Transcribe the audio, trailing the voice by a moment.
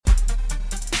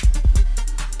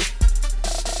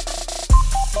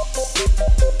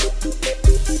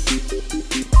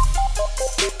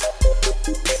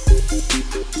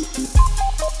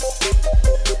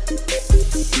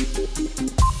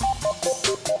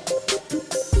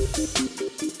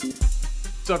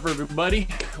up, everybody?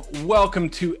 Welcome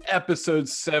to episode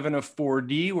 7 of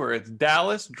 4D, where it's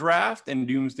Dallas Draft and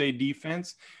Doomsday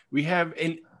Defense. We have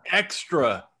an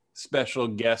extra special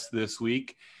guest this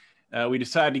week. We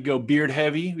decided to go beard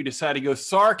heavy. We decided to go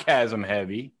sarcasm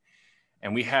heavy.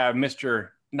 And we have Mr.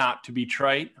 Not to be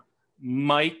trite,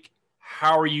 Mike.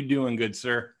 How are you doing, good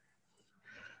sir?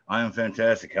 I am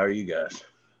fantastic. How are you guys?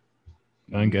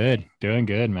 Doing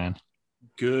good, man.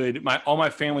 Good. All my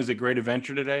family's at Great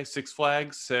Adventure today, Six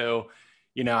Flags. So,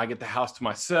 I get the house to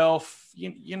myself.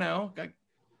 I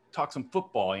talk some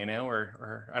football,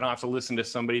 or I don't have to listen to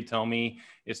somebody tell me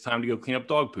it's time to go clean up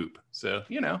dog poop. So,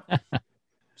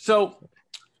 So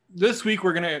this week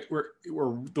we're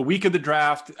the week of the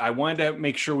draft. I wanted to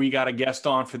make sure we got a guest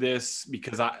on for this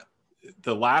because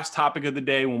the last topic of the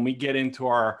day, when we get into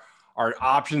our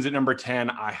options at number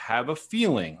 10, I have a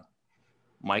feeling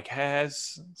Mike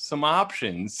has some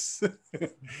options.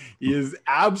 He is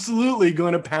absolutely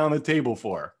going to pound the table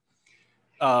for.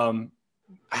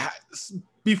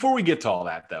 Before we get to all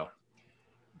that, though,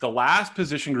 the last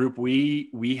position group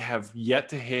we have yet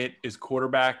to hit is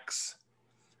quarterbacks.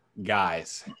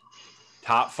 Guys,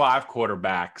 top 5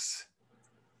 quarterbacks.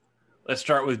 Let's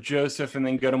start with Joseph and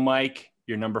then go to Mike,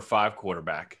 your number 5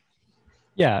 quarterback.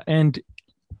 Yeah, and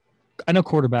I know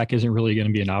quarterback isn't really going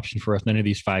to be an option for us. None of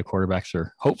these 5 quarterbacks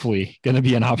are hopefully going to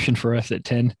be an option for us at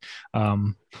 10.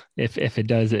 If it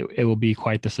does, it will be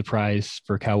quite the surprise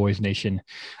for Cowboys Nation.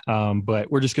 But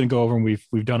we're just going to go over and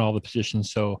we've done all the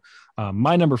positions. So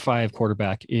my number 5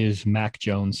 quarterback is Mac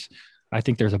Jones. I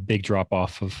think there's a big drop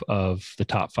off of the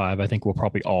top 5. I think we'll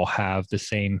probably all have the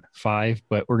same 5,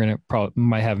 but we're going to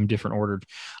might have them different ordered.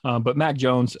 But Mac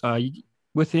Jones,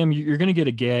 with him, you're going to get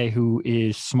a guy who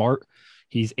is smart.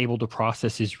 He's able to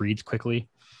process his reads quickly.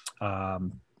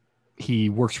 He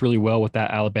works really well with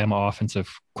that Alabama offense of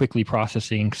quickly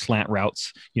processing slant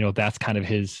routes. That's kind of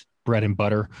his bread and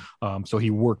butter. So he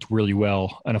worked really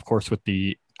well. And of course, with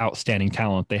the outstanding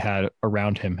talent they had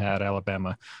around him at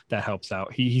Alabama, that helps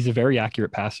out. He's a very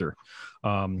accurate passer.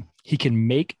 He can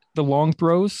make the long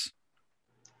throws,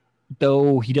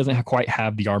 though he doesn't quite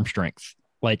have the arm strength.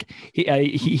 Like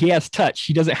he has touch.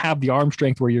 He doesn't have the arm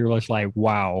strength where you're just like,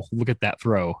 wow, look at that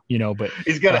throw, But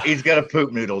he's got a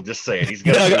poop noodle. Just say it. He's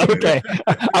got. Okay.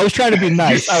 I was trying to be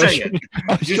nice. I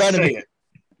was trying to be.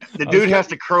 The dude has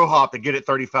to crow hop to get it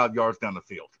 35 yards down the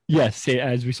field. Yes,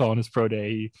 as we saw in his pro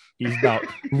day, he's about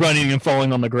running and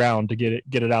falling on the ground to get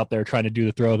it out there, trying to do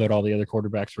the throw that all the other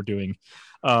quarterbacks were doing.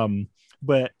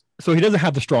 But so he doesn't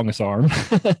have the strongest arm.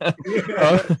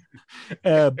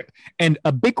 And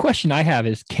a big question I have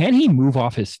is, can he move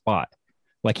off his spot?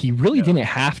 Like, he really didn't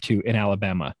have to in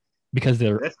Alabama because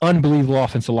they're unbelievable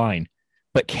offensive line.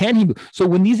 But can he move? So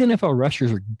when these NFL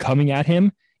rushers are coming at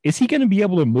him, is he going to be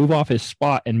able to move off his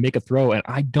spot and make a throw? And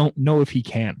I don't know if he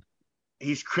can.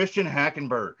 He's Christian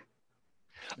Hackenberg.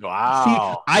 Wow.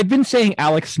 See, I've been saying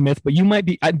Alex Smith, but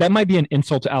that might be an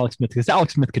insult to Alex Smith because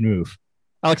Alex Smith can move.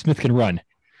 Alex Smith can run.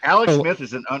 Alex Smith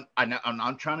is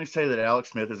I'm trying to say that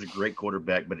Alex Smith is a great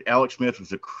quarterback, but Alex Smith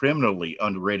was a criminally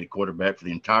underrated quarterback for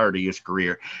the entirety of his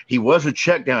career. He was a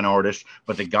check down artist,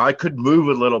 but the guy could move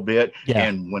a little bit. Yeah.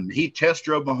 And when he test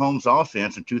drove Mahomes'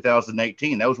 offense in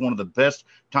 2018, that was one of the best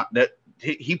time that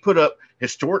he put up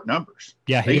historic numbers.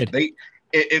 Yeah,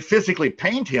 it physically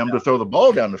pained him to throw the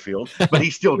ball down the field, but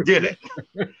he still did it.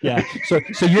 Yeah. So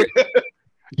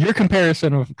your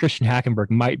comparison of Christian Hackenberg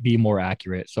might be more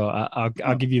accurate. So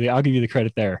I'll give you the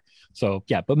credit there. So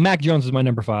yeah, but Mac Jones is my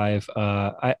number 5.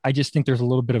 I just think there's a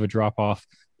little bit of a drop off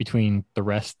between the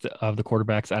rest of the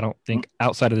quarterbacks. I don't think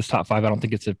outside of this top 5, I don't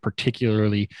think it's a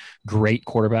particularly great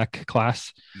quarterback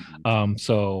class.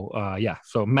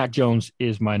 So Mac Jones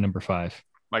is my number 5.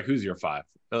 Mike, who's your 5?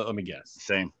 Let me guess.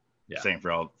 Same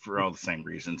for all the same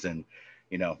reasons. And,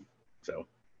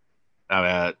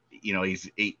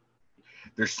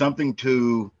 there's something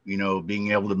to,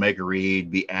 being able to make a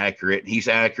read, be accurate. He's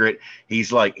accurate.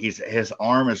 He's like, his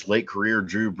arm is late career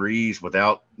Drew Brees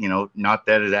without, not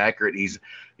that as accurate. He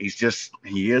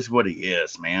is what he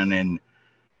is, man. And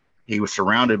he was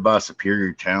surrounded by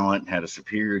superior talent, had a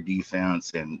superior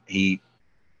defense. And he,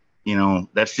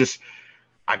 that's just,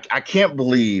 I can't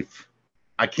believe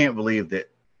that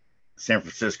San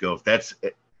Francisco,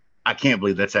 I can't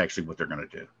believe that's actually what they're going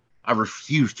to do. I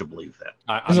refuse to believe that.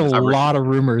 There's a lot of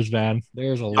rumors, man.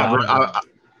 There's a lot.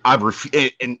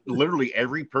 And literally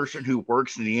every person who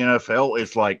works in the NFL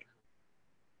is like,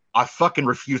 I fucking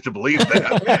refuse to believe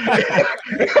that.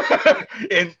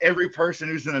 And every person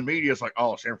who's in the media is like,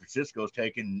 oh, San Francisco's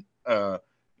taking,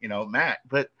 Matt.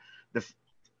 But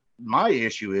my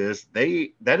issue is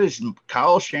that is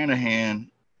Kyle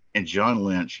Shanahan and John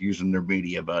Lynch using their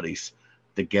media buddies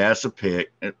to gas a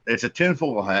pick. It's a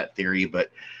tinfoil hat theory,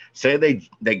 but say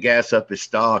they gas up his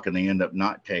stock and they end up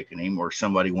not taking him, or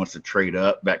somebody wants to trade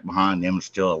up back behind them and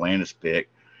steal Atlanta's pick,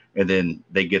 and then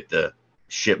they get the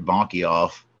ship Bonky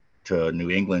off to New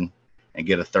England and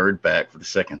get a third back for the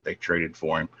second they traded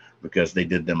for him, because they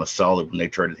did them a solid when they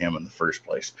traded him in the first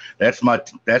place. That's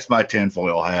my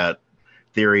tinfoil hat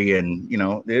theory, and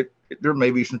there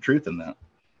may be some truth in that.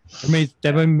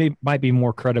 That might be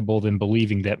more credible than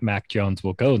believing that Mac Jones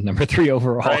will go number 3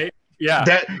 overall. Right? Yeah.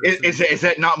 That is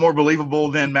that not more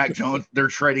believable than Mac Jones? They're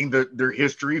trading their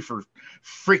history for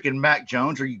freaking Mac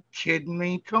Jones. Are you kidding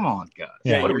me? Come on, guys.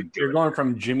 Yeah, you're going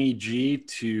from Jimmy G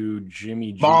to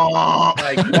Jimmy G.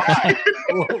 Like,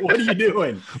 what are you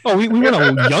doing? Oh, we want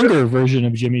a younger version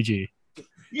of Jimmy G.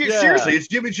 Yeah, seriously, it's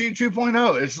Jimmy G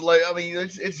 2.0. It's like, I mean,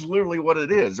 it's literally what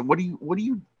it is. What do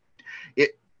you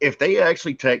if they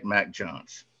actually take Mac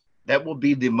Jones, that will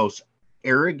be the most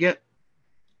arrogant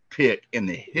pick in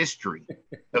the history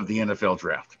of the NFL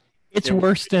draft. It's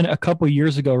worse than a couple of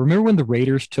years ago. Remember when the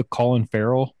Raiders took Colin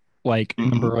Farrell,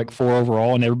 number 4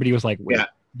 overall, and everybody was like, wait,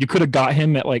 you could have got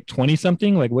him at 20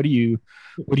 something. Like, what are you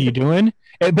doing?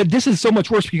 But this is so much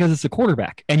worse because it's a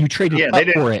quarterback and you traded up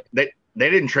for it. They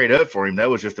didn't trade up for him. That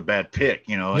was just a bad pick,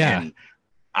 and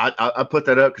I put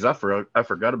that up because I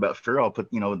forgot about Farrell.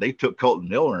 They took Colton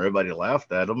Miller and everybody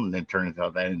laughed at him, and then turned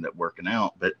out that ended up working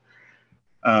out. But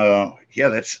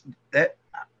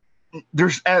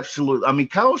there's absolute. I mean,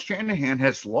 Kyle Shanahan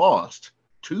has lost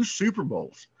 2 Super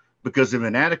Bowls because of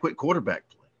inadequate quarterback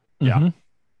play. Yeah. Mm-hmm.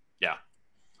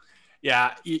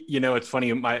 Yeah. It's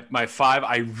funny. My 5,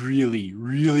 I really,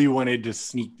 really wanted to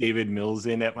sneak David Mills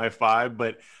in at my 5,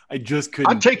 but I just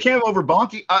couldn't. I'd take him over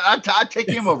Bonky. I'd take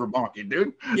him over Bonky,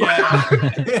 dude. Yeah.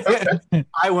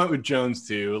 I went with Jones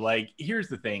too. Here's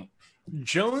the thing.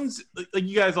 Jones, like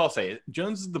you guys all say,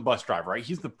 Jones is the bus driver, right?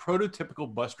 He's the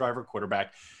prototypical bus driver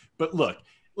quarterback. But look,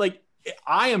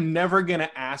 I am never going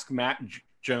to ask Matt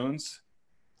Jones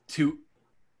to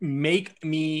make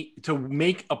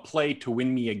a play to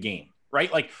win me a game,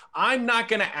 right? I'm not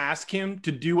going to ask him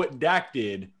to do what Dak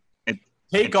did,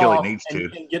 take off and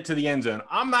get to the end zone.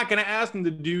 I'm not going to ask him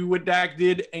to do what Dak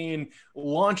did and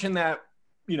launching that,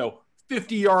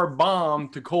 50-yard bomb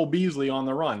to Cole Beasley on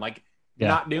the run.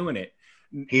 Not doing it.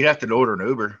 He'd have to order an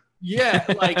Uber. Yeah,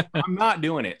 I'm not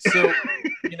doing it. So,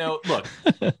 look,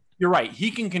 you're right.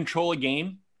 He can control a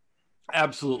game.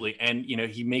 Absolutely. And,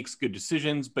 he makes good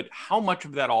decisions. But how much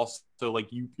of that also,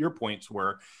 your points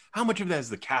were, how much of that is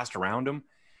the cast around him?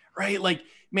 Right?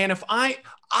 Man, if I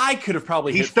could have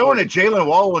probably he's throwing at Jalen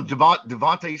Wall and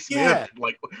Devontae Smith. Yeah.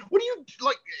 What do you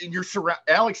you're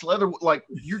Alex Leather,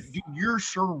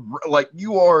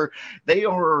 they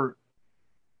are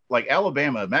like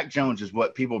Alabama. Mac Jones is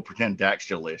what people pretend Dak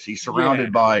still is. He's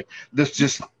surrounded by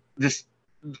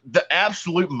the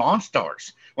absolute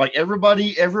monsters.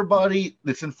 Everybody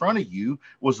that's in front of you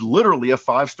was literally a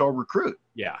 5-star recruit.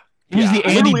 Yeah. He was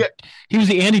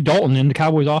the Andy Dalton in the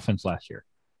Cowboys offense last year.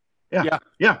 Yeah.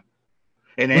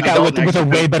 And with a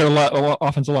way better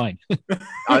offensive line.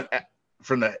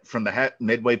 From the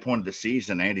midway point of the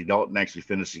season, Andy Dalton actually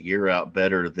finished the year out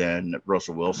better than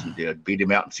Russell Wilson did. Beat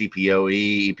him out in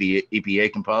CPOE,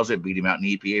 EPA composite, beat him out in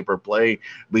EPA per play,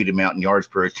 beat him out in yards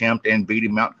per attempt, and beat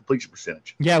him out in completion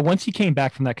percentage. Yeah, once he came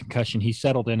back from that concussion, he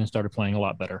settled in and started playing a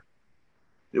lot better.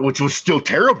 Which was still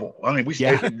terrible. I mean, it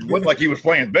wasn't like he was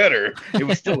playing better. It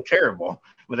was still terrible.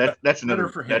 But that's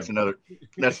another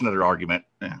argument.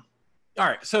 Yeah. All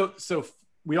right. So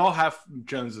we all have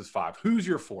Jones's 5. Who's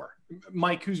your 4?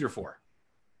 Mike, who's your 4?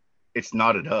 It's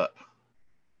knotted up.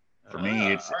 For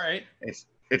me, it's all right.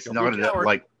 It's knotted up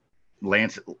like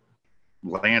Lance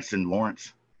and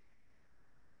Lawrence.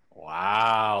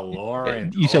 Wow,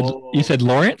 Lawrence. You said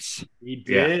Lawrence? He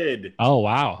did. Yeah. Oh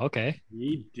wow. Okay.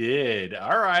 He did.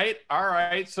 All right.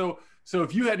 So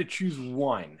if you had to choose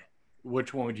one,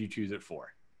 which one would you choose it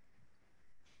for?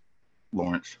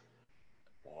 Lawrence.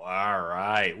 All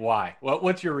right. Why?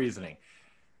 What's your reasoning?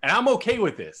 And I'm okay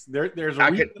with this. There's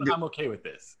a reason I'm okay with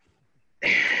this.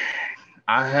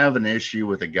 I have an issue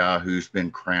with a guy who's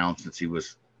been crowned since he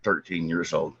was 13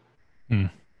 years old.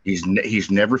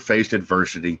 He's never faced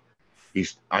adversity.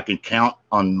 I can count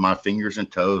on my fingers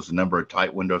and toes the number of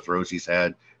tight window throws he's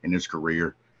had in his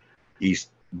career. He's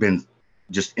been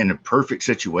just in a perfect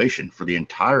situation for the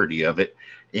entirety of it,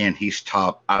 and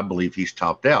I believe he's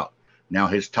topped out. Now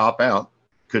his top out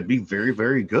could be very,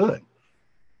 very good,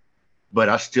 but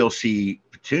I still see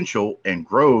potential and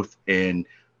growth, and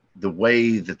the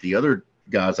way that the other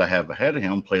guys I have ahead of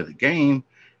him play the game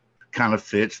kind of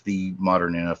fits the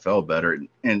modern NFL better.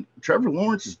 And Trevor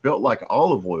Lawrence is built like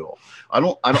olive oil. I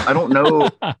don't know.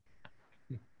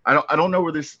 I don't know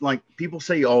where this, like, people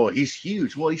say, oh, he's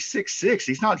huge. Well, he's 6'6".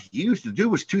 He's not huge. The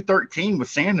dude was 213 with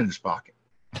sand in his pocket.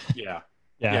 Yeah.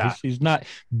 Yeah. He's not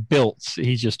built.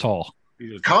 He's just tall.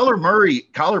 Kyler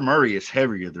Murray is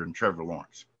heavier than Trevor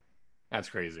Lawrence. That's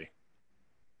crazy.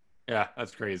 Yeah,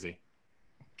 that's crazy.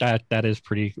 That is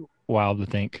pretty wild to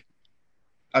think.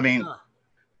 I mean,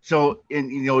 so,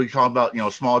 and you talk about,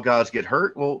 small guys get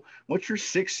hurt. Well, what's your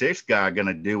 6'6" guy going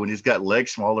to do when he's got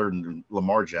legs smaller than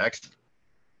Lamar Jackson?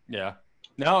 Yeah.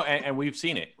 No, and we've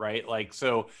seen it, right? Like,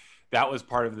 so that was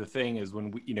part of the thing is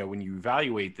when when you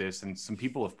evaluate this, and some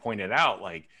people have pointed out,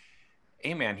 like,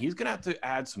 hey man, he's going to have to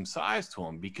add some size to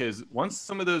him, because once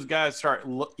some of those guys start,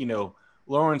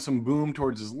 lowering some boom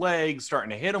towards his legs, starting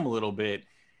to hit him a little bit,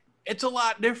 it's a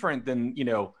lot different than,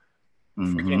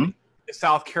 freaking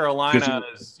South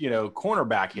Carolina's,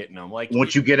 cornerback hitting him. Like,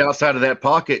 once you get outside of that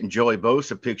pocket and Joey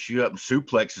Bosa picks you up and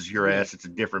suplexes your ass, it's a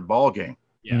different ball game.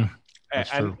 Yeah.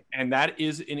 And that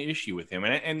is an issue with him,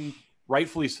 and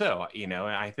rightfully so. And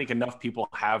I think enough people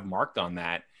have marked on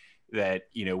that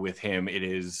with him it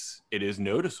is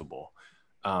noticeable.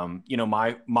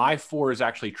 My 4 is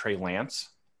actually Trey Lance,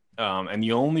 and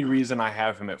the only reason I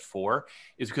have him at 4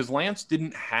 is because Lance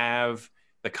didn't have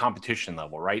the competition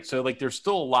level, right? So, like, there's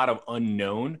still a lot of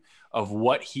unknown of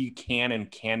what he can and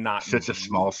cannot do. It's a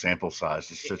small sample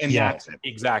size.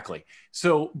 Exactly.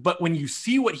 So, but when you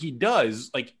see what he does,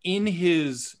 like in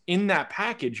that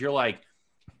package, you're like,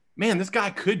 man, this guy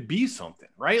could be something,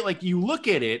 right? Like, you look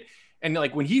at it, and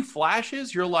like when he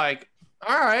flashes, you're like,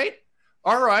 all right.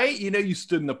 You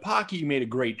stood in the pocket, you made a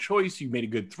great choice, you made a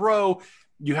good throw,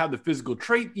 you have the physical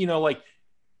trait,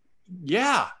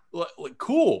 yeah, like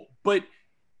cool, but.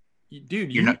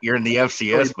 Dude, you're in the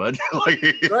FCS, bud.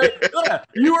 Right? Yeah.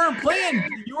 You weren't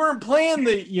playing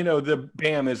the the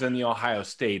Bamas and the Ohio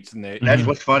States and that's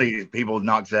what's funny. People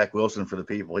knock Zach Wilson for the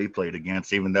people he played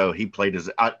against, even though he played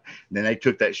then they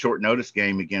took that short notice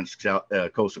game against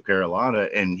Coastal Carolina,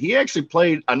 and he actually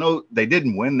played. I know they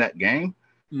didn't win that game.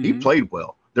 Mm-hmm. He played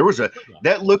well.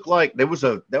 That looked like that was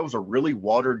a really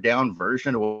watered down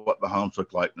version of what Mahomes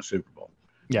looked like in the Super Bowl.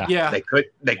 Yeah.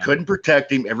 They couldn't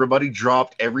protect him. Everybody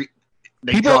dropped everything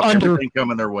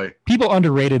coming their way. People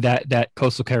underrated that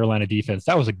Coastal Carolina defense.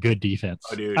 That was a good defense.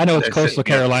 Oh, dude. I know it's Coastal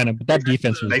Carolina, but that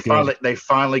defense was good. They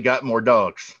finally got more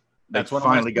dogs. That's one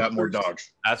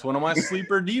of my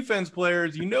sleeper defense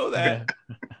players. You know that.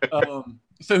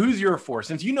 So who's your 4?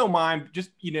 Since you know mine,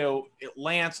 just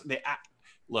Lance.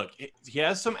 Look, he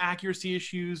has some accuracy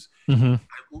issues.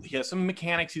 Mm-hmm. He has some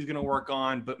mechanics he's going to work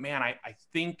on. But man, I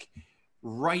think.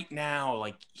 Right now,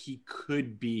 like, he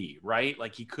could be, right?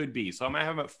 Like, he could be. So I'm going to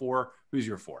have him at 4. Who's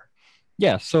your 4?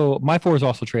 Yeah, so my 4 is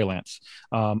also Trey Lance.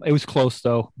 It was close,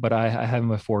 though, but I have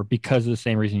him at 4 because of the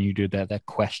same reason you did that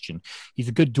question. He's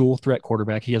a good dual threat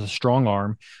quarterback. He has a strong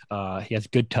arm. He has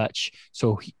good touch.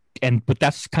 But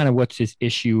that's kind of what's his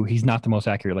issue. He's not the most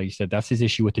accurate, like you said. That's his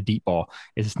issue with the deep ball.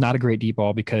 It's not a great deep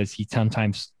ball because he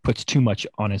sometimes puts too much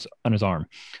on his arm.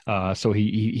 So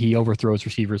he overthrows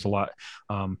receivers a lot.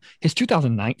 His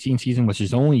 2019 season was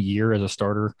his only year as a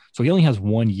starter, so he only has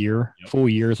 1 year, full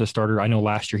year as a starter. I know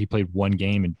last year he played 1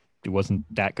 game and it wasn't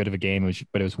that good of a game,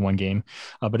 but it was 1 game.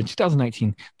 But in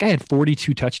 2019, guy had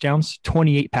 42 touchdowns,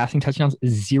 28 passing touchdowns,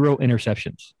 0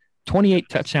 interceptions. 28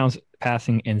 touchdowns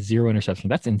passing and 0 interceptions.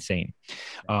 That's insane.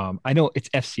 I know it's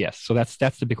FCS, so that's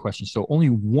the big question. So only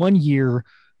 1 year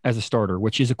as a starter,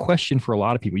 which is a question for a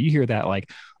lot of people. You hear that like,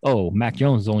 oh, Mac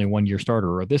Jones is only 1 year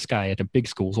starter, or this guy at a big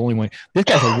school is only one. This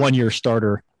guy's a 1 year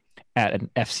starter at an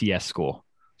FCS school.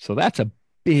 So that's a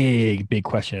big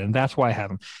question, and that's why I have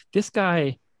him. This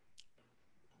guy,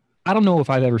 I don't know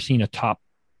if I've ever seen a top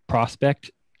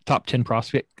 10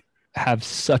 prospect have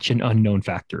such an unknown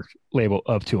factor label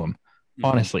up to him.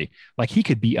 Honestly, like, he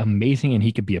could be amazing and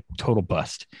he could be a total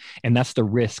bust. And that's the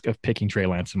risk of picking Trey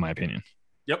Lance, in my opinion.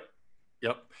 Yep.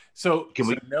 So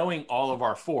knowing all of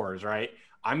our 4s, right?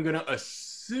 I'm going to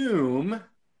assume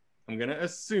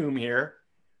here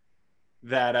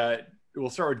that we'll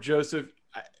start with Joseph.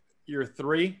 Your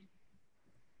 3?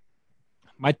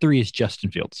 My 3 is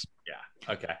Justin Fields.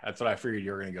 Yeah. Okay. That's what I figured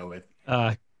you were going to go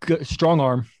with. Good, strong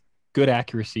arm, good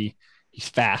accuracy. He's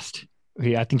fast.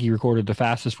 I think he recorded the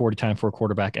fastest 40 time for a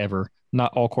quarterback ever.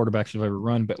 Not all quarterbacks have ever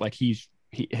run, but like his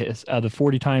the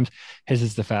 40 times, his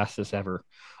is the fastest ever.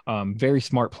 Very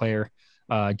smart player.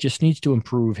 Just needs to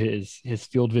improve his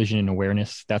field vision and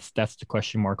awareness. That's the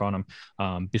question mark on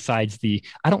him. Besides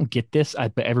I don't get this,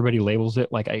 but everybody labels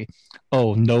it like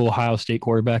no Ohio State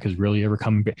quarterback has really ever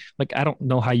come back. Like, I don't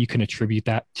know how you can attribute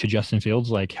that to Justin Fields.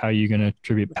 Like, how are you going to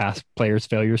attribute past players'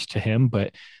 failures to him?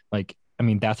 But like, I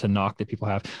mean, that's a knock that people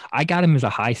have. I got him as a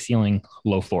high ceiling,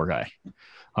 low floor guy.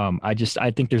 I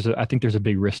think there's a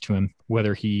big risk to him,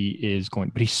 whether he is going,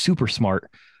 but he's super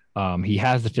smart. He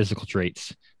has the physical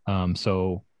traits.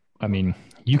 So, I mean,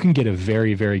 you can get a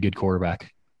very, very good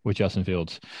quarterback with Justin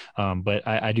Fields. But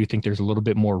I do think there's a little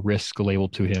bit more risk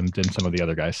labeled to him than some of the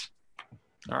other guys.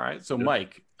 All right. So,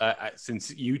 Mike,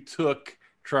 since you took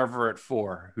Trevor at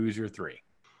 4, who's your 3?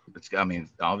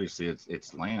 Obviously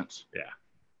it's Lance. Yeah.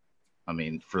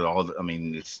 It's for all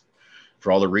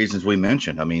the reasons we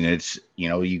mentioned. It's,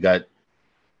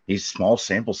 he's small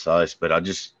sample size, but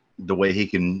the way he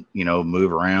can,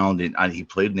 move around, and he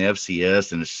played in the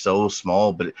FCS and is so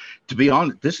small, but to be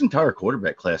honest, this entire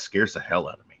quarterback class scares the hell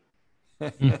out of me.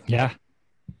 Yeah.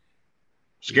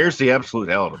 Scares the absolute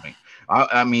hell out of me.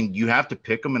 I mean, you have to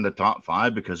pick them in the top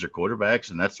 5 because they're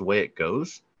quarterbacks and that's the way it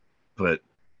goes. But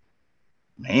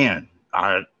man,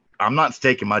 I'm not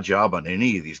staking my job on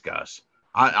any of these guys.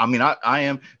 I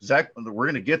am Zach. We're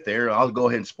going to get there. I'll go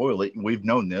ahead and spoil it. And we've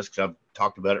known this because I've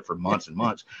talked about it for months and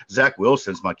months. Zach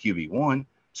Wilson's my QB1.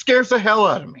 Scares the hell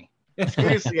out of me.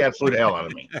 Scares the absolute hell out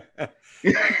of me.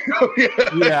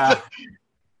 Yeah.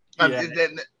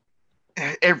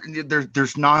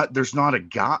 There's not a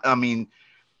guy.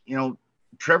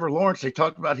 Trevor Lawrence, they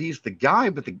talked about he's the guy,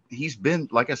 but he's been,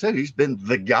 like I said, he's been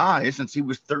the guy since he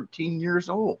was 13 years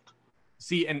old.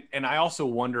 See, and I also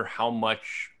wonder how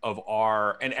much of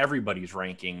our and everybody's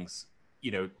rankings,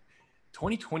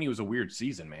 2020 was a weird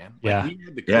season, man. Yeah. We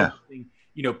had the COVID thing.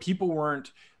 People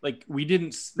weren't like, a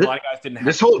lot of guys didn't have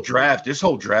this whole draft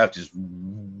is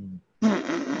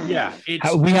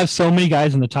we have so many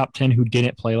guys in the top 10 who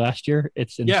didn't play last year.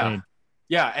 It's insane.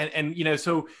 Yeah. And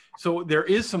so there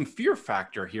is some fear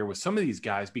factor here with some of these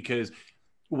guys because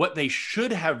what they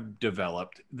should have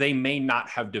developed, they may not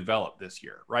have developed this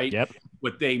year, right? Yep.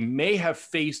 What they may have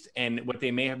faced and what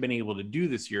they may have been able to do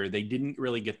this year, they didn't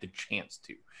really get the chance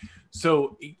to.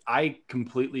 So I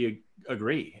completely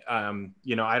agree. I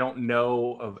don't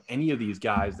know of any of these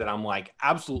guys that I'm like,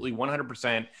 absolutely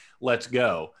 100%, let's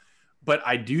go. But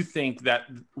I do think that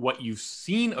what you've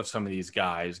seen of some of these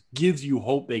guys gives you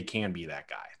hope they can be that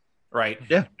guy, right?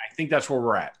 Yeah. I think that's where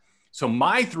we're at. So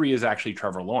my 3 is actually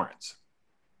Trevor Lawrence.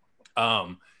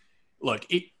 Look,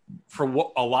 for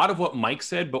what a lot of what Mike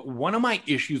said, but one of my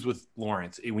issues with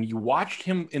Lawrence, when you watched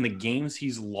him in the games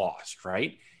he's lost,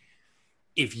 right?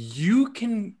 If you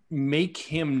can make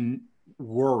him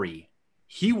worry,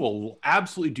 he will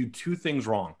absolutely do 2 things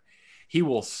wrong. He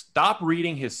will stop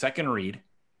reading his second read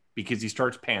because he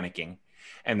starts panicking.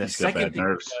 And the second thing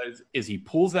he does is he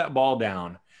pulls that ball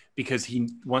down because he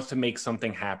wants to make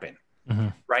something happen,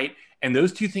 right? And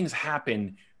those 2 things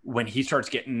happen when he starts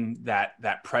getting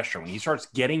that pressure, when he starts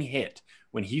getting hit,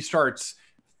 when he starts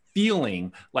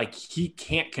feeling like he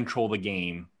can't control the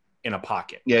game in a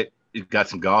pocket. Yeah, he's got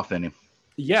some golf in him.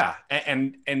 Yeah,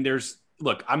 and there's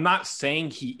look, I'm not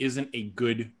saying he isn't a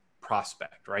good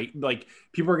prospect, right? Like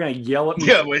people are going to yell at me.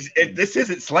 Yeah, this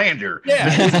isn't slander. Yeah,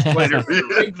 this is slander.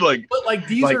 but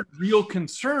these are real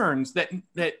concerns that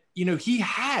he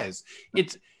has.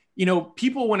 It's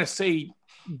people want to say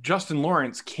Justin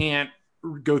Lawrence can't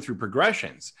go through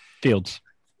progressions. Fields,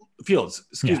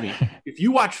 excuse me. If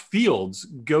you watch Fields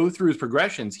go through his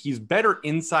progressions, he's better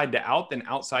inside to out than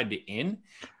outside to in.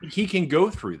 He can go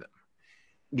through them.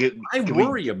 I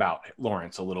worry about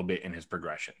Lawrence a little bit in his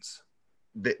progressions.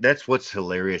 That's what's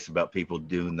hilarious about people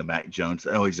doing the Mac Jones.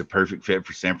 Oh, he's a perfect fit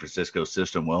for San Francisco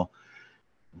system. Well,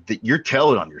 you're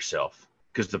telling on yourself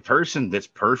because the person that's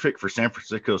perfect for San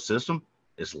Francisco system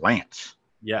is Lance.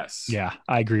 Yes. Yeah,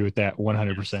 I agree with that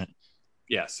 100%.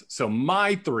 Yes. So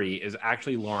my 3 is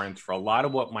actually Lawrence for a lot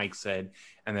of what Mike said.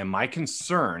 And then my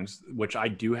concerns, which I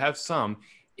do have some,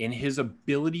 in his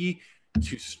ability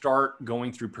to start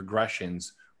going through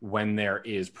progressions when there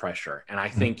is pressure. And I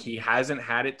think he hasn't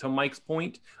had it, to Mike's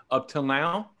point, up till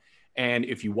now. And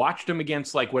if you watched him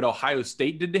against like what Ohio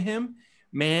State did to him,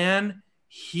 man,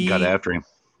 he got after him,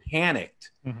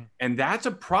 panicked. And that's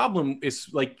a problem.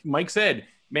 It's like Mike said,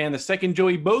 man, the second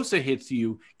Joey Bosa hits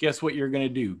you, guess what you're going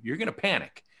to do? You're going to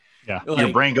panic. Yeah. Like,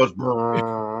 your brain goes,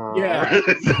 yeah,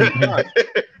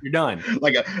 you're done.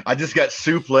 Like I just got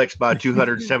suplexed by a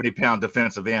 270-pound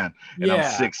defensive end, and I'm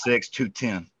 6'6",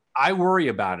 210. I worry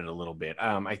about it a little bit.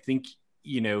 I think,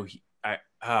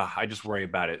 I just worry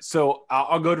about it. So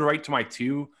I'll go right to my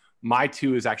 2. My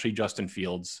 2 is actually Justin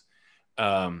Fields.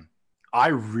 I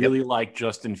really like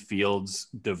Justin Fields'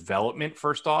 development.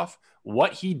 First off,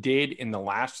 what he did in the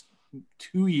last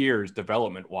 2 years,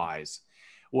 development-wise,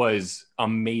 was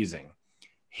amazing.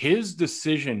 His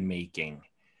decision-making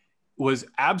was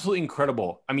absolutely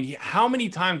incredible. I mean, how many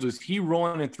times was he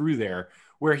rolling it through there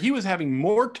where he was having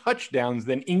more touchdowns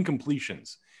than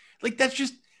incompletions. Like, that's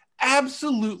just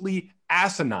absolutely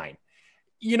asinine,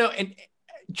 and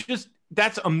just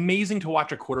that's amazing to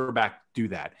watch a quarterback do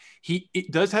that.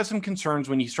 It does have some concerns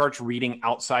when he starts reading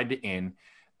outside to in.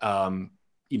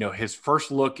 His first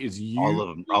look is all of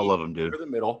them do over the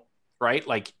middle, right?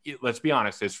 Like, let's be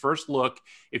honest, his first look,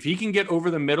 if he can get over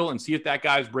the middle and see if that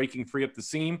guy's breaking free up the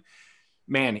seam,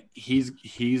 man, he's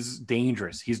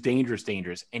dangerous. He's dangerous.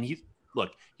 And he's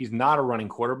not a running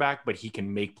quarterback, but he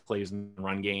can make plays in the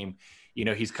run game.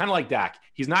 He's kind of like Dak.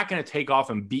 He's not going to take off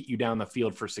and beat you down the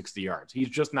field for 60 yards. He's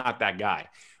just not that guy.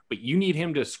 But you need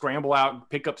him to scramble out,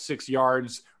 pick up 6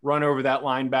 yards, run over that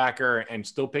linebacker, and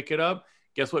still pick it up.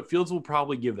 Guess what? Fields will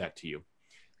probably give that to you.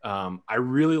 I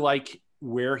really like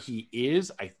where he is.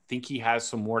 I think he has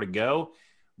some more to go,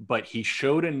 but he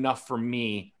showed enough for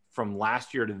me from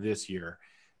last year to this year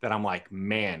that I'm like,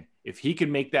 man, if he could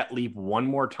make that leap one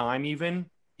more time, even,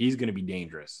 he's going to be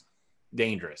dangerous.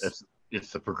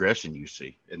 It's the progression you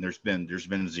see, and there's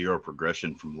been zero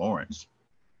progression from Lawrence.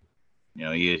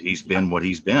 He's been what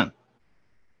he's been.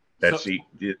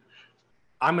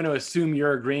 I'm going to assume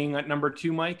you're agreeing at number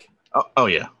 2, Mike. Oh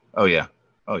yeah.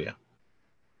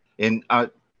 And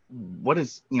what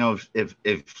is if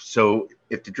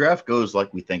the draft goes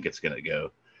like we think it's going to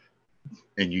go,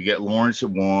 and you get Lawrence at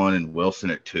 1 and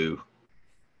Wilson at 2,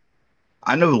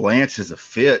 I know Lance is a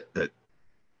fit, but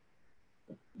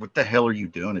what the hell are you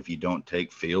doing if you don't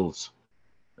take Fields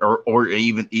or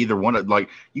even either one of, like,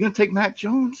 you gonna take Mac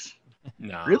Jones?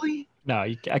 No, really? No,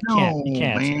 I can't. You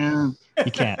can't, man.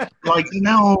 You can't. Like,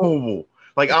 no.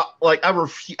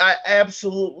 I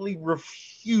absolutely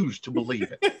refuse to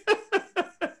believe it.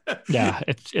 Yeah,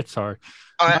 it's hard.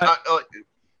 Go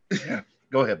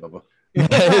ahead, Bubba.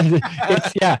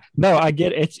 I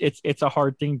get it. It's a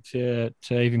hard thing to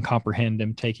even comprehend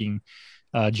them taking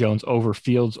Jones over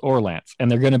Fields or Lance,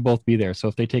 and they're going to both be there. So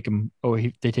if they take him, or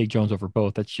if they take Jones over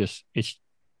both, it's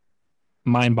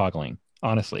mind-boggling,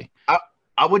 honestly.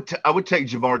 I would take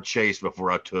Jamar Chase before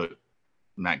I took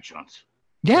Mac Jones.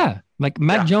 Yeah, like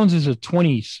Mac Jones is a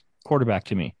 20s quarterback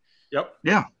to me. Yep.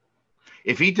 Yeah.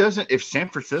 If San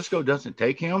Francisco doesn't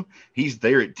take him, he's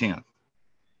there at 10.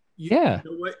 Yeah.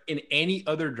 You know what? In any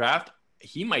other draft,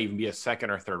 he might even be a second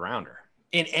or third rounder.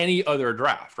 In any other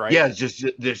draft, right? Yeah,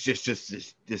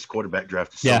 this quarterback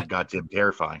draft is so goddamn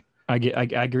terrifying. I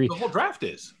agree. The whole draft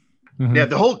is. Mm-hmm. Yeah,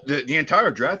 the entire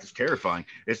draft is terrifying.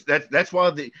 That's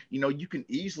why you can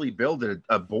easily build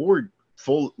a board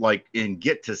full, like, and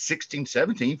get to 16,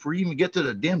 17 before you even get to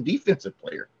the damn defensive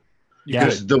player. Yeah.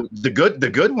 Because the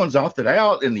good ones opted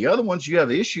out, and the other ones you have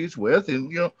issues with,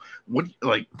 and are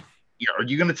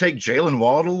you going to take Jalen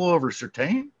Waddle over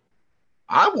Surtain?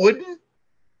 I wouldn't.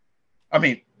 I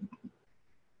mean,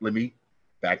 let me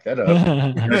back that up.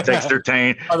 You're going to take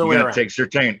Surtain. You're going to take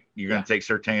Surtain. You're going to take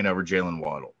Surtain over Jalen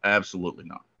Waddle. Absolutely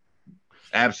not.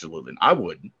 Absolutely not. I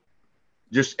wouldn't.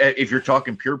 Just if you're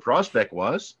talking pure prospect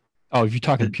wise. Oh, if you're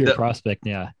talking pure prospect,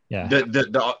 yeah.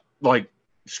 The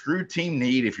screw team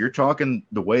need. If you're talking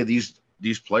the way these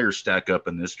players stack up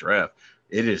in this draft,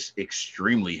 it is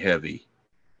extremely heavy.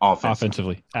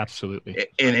 Offensively, absolutely.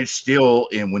 And it's still,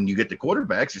 and when you get the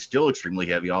quarterbacks, it's still extremely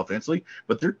heavy offensively,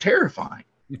 but they're terrifying.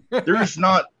 These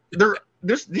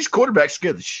quarterbacks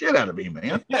scare the shit out of me,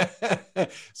 man.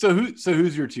 So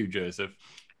who's your 2, Joseph?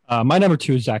 My number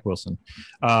 2 is Zach Wilson.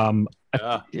 I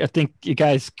think the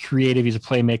guy's creative. He's a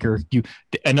playmaker.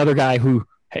 Another guy who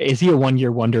is he a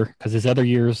 1-year wonder because his other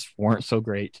years weren't so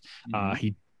great.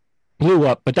 He blew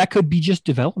up, but that could be just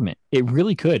development. It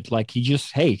really could. Like,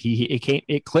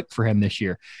 it clicked for him this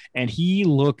year, and he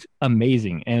looked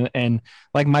amazing. And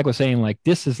like Mike was saying, like,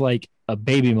 this is like a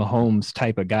baby Mahomes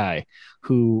type of guy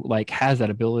who, like, has that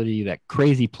ability, that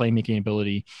crazy playmaking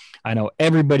ability. I know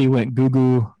everybody went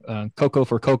Cocoa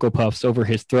for Cocoa Puffs over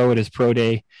his throw at his pro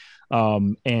day.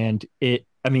 And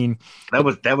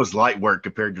that was light work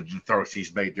compared to the throws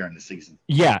he's made during the season.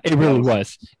 Yeah, it really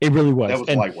was. That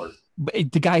was light work.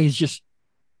 But the guy is just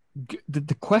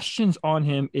the questions on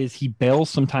him is he bails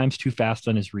sometimes too fast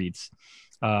on his reads,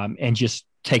 and just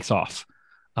takes off.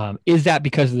 Is that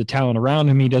because of the talent around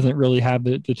him? He doesn't really have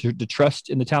the trust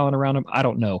in the talent around him. I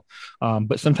don't know.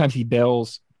 But sometimes he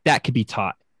bails. That could be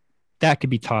taught. That could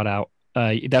be taught out.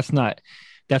 That's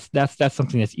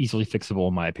something that's easily fixable,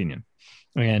 in my opinion.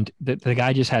 And the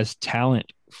guy just has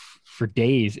talent for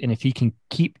days. And if he can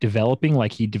keep developing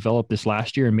like he developed this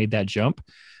last year and made that jump,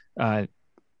 who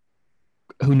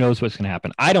knows what's going to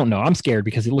happen? I don't know. I'm scared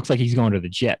because it looks like he's going to the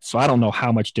Jets. So I don't know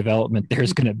how much development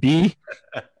there's going to be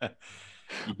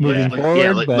moving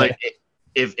forward.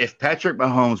 If Patrick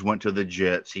Mahomes went to the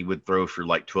Jets, he would throw for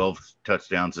like 12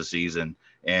 touchdowns a season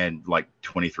and like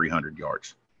 2,300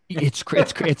 yards. It's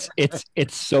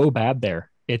so bad there.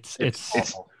 It's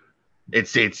awful.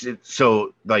 It's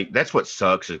so like that's what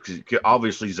sucks. Because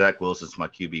obviously Zach Wilson's my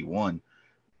QB1.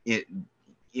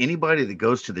 Anybody that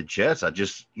goes to the Jets, I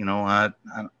just what are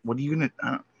you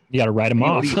gonna? You got to write them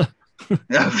off.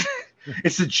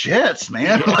 It's the Jets,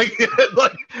 man. Like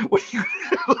what are you?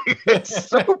 It's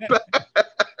so bad.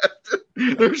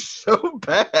 They're so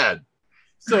bad.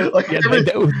 So like,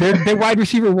 their wide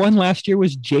receiver one last year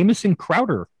was Jamison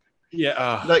Crowder.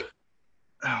 Yeah,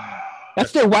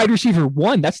 that's their wide receiver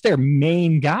one. That's their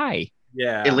main guy.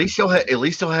 Yeah. At least they'll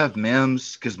have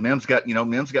Mims, because Mims got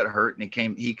hurt and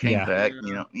he came back.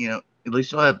 At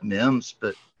least they'll have Mims.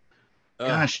 But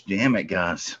gosh damn it,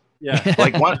 guys. Yeah.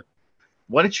 Like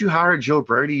why didn't you hire Joe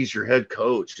Brady as your head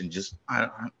coach and just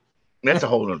that's a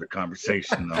whole other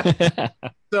conversation though.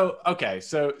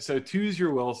 So two's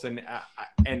your Wilson,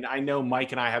 and I know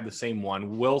Mike and I have the same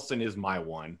one. Wilson is my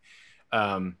one.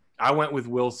 I went with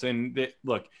Wilson.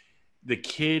 Look, the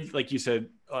kid, like you said,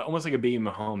 almost like a baby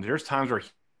Mahomes. There's times where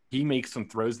he makes some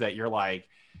throws that you're like,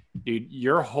 dude,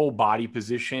 your whole body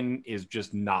position is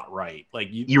just not right. Like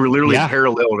you were literally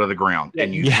parallel to the ground,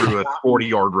 and you threw a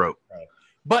 40-yard rope. Right.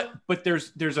 But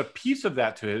there's a piece of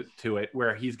that to it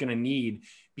where he's going to need,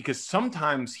 because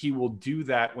sometimes he will do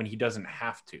that when he doesn't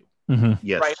have to. Mm-hmm.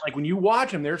 Yes. Right. Like when you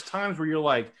watch him, there's times where you're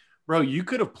like, bro, you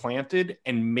could have planted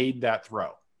and made that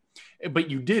throw, but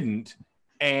you didn't.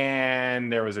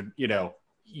 And there was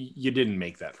you didn't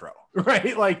make that throw,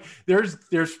 right? Like there's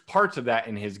parts of that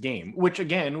in his game, which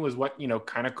again was what,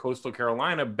 kind of Coastal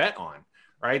Carolina bet on,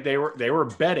 right? They were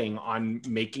betting on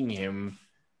making him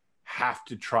have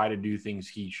to try to do things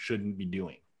he shouldn't be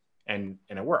doing. And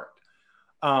it worked.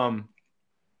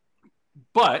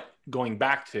 But going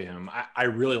back to him, I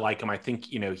really like him. I think,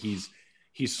 he's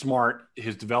smart.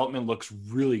 His development looks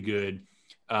really good.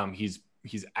 He's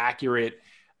accurate.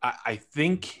 I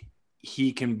think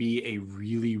he can be a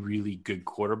really, really good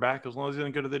quarterback as long as he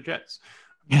doesn't go to the Jets.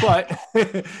 But,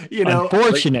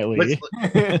 unfortunately,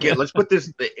 let's put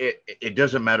this. It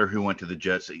doesn't matter who went to the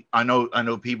Jets. I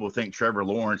know people think Trevor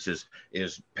Lawrence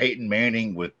is Peyton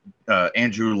Manning with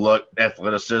Andrew Luck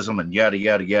athleticism and yada,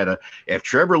 yada, yada. If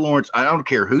Trevor Lawrence, I don't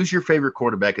care who's your favorite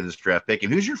quarterback in this draft pick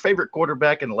and who's your favorite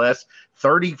quarterback in the last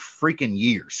 30 freaking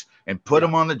years, and put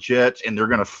them on the Jets and they're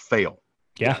going to fail.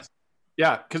 Yeah.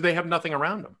 Yeah. Because they have nothing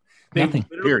around them. Nothing.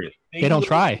 Period. They don't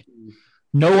try.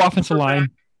 No offensive line.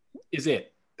 Is it.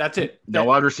 That's it. No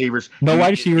wide receivers. No wide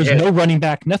receivers. No running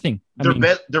back. Nothing.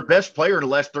 Their best player in the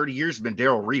last 30 years has been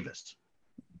Darrelle Revis.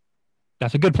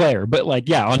 That's a good player, but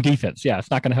on defense, it's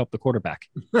not going to help the quarterback.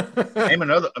 Name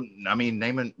another.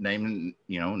 Name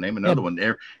another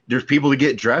one. There's people that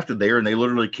get drafted there, and they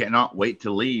literally cannot wait to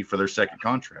leave for their second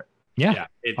contract. Yeah,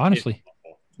 honestly,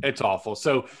 it's awful.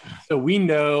 So we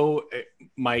know,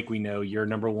 Mike. We know your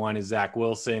number one is Zach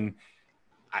Wilson.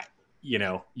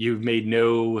 You've made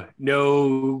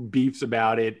no beefs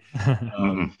about it.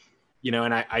 And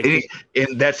I think,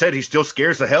 and that said, he still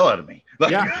scares the hell out of me.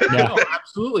 Yeah. No,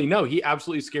 absolutely. No, he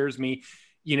absolutely scares me,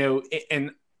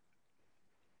 and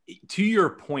to your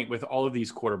point with all of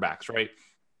these quarterbacks, right?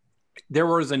 There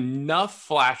was enough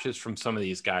flashes from some of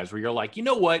these guys where you're like, you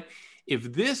know what?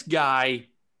 If this guy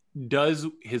does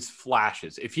his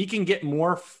flashes, if he can get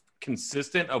more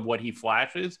consistent of what he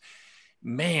flashes,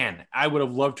 man, I would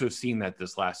have loved to have seen that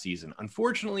this last season.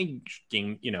 Unfortunately,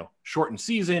 shortened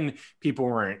season, people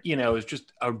weren't, it's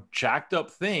just a jacked up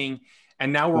thing.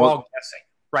 And now we're all guessing,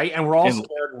 right? And we're all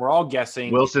scared. We're all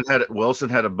guessing. Wilson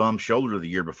had a bum shoulder the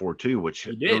year before too, which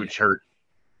hurt.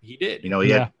 He did.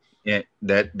 That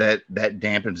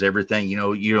dampens everything.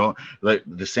 You don't like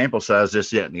the sample size,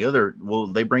 this, that, and the other. Well,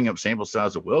 they bring up sample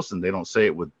size of Wilson. They don't say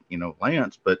it with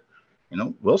Lance, but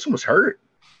Wilson was hurt.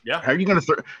 Yeah. How are you going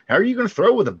to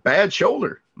throw with a bad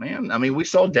shoulder, man? I mean, we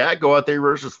saw Dak go out there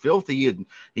versus Filthy, and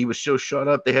he was so shut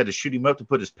up they had to shoot him up to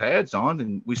put his pads on,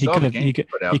 and we saw the game.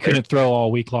 He couldn't throw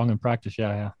all week long in practice.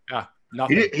 Yeah.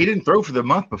 Nothing. He didn't throw for the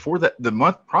month before that. The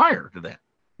month prior to that.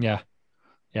 Yeah.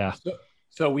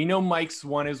 So we know Mike's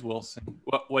one is Wilson.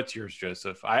 What's yours,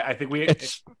 Joseph? I think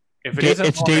it's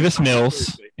Davis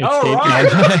Mills. No,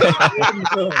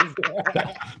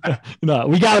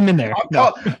 we got him in there.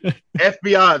 No.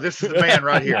 FBI, this is the man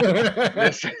right here.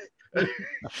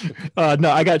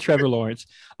 No, I got Trevor Lawrence.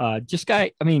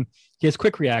 He has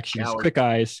quick reactions, quick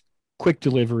eyes, quick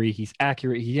delivery. He's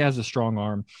accurate. He has a strong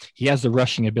arm. He has the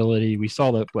rushing ability. We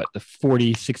saw the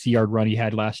 40, 60-yard run he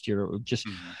had last year.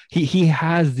 He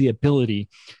has the ability,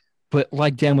 but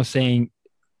like Dan was saying,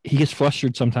 he gets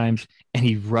frustrated sometimes and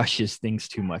he rushes things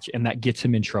too much, and that gets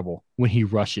him in trouble. When he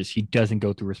rushes, he doesn't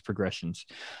go through his progressions.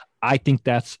 I think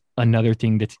that's another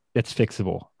thing that's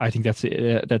fixable. I think that's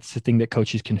the thing that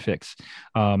coaches can fix.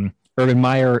 Urban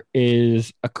Meyer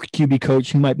is a QB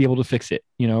coach who might be able to fix it.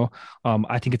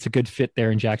 I think it's a good fit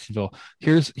there in Jacksonville.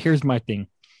 Here's my thing.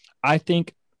 I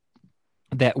think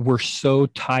that we're so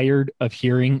tired of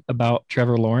hearing about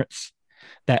Trevor Lawrence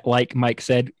that, like Mike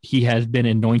said, he has been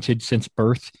anointed since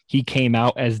birth. He came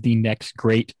out as the next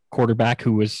great quarterback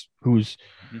who's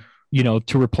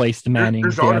to replace the Manning.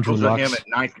 There's articles of him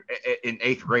in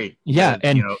eighth grade. Yeah,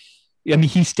 and I mean,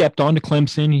 he stepped on to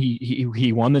Clemson.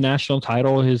 He won the national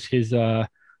title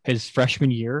his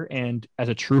freshman year, and as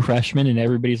a true freshman, and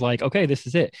everybody's like, okay, this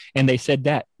is it. And they said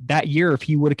that year, if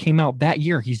he would have came out that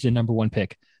year, he's the number one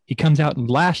pick. He comes out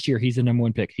last year, he's the number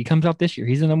one pick. He comes out this year,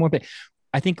 he's the number one pick.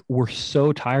 I think we're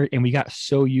so tired, and we got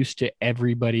so used to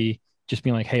everybody just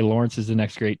being like, hey, Lawrence is the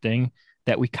next great thing,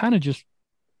 that we kind of just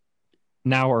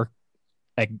now are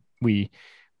like, we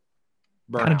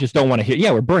kind of just don't want to hear.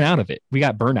 Yeah, we're burnt out of it. We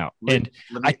got burnout. And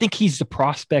I think he's the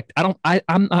prospect. I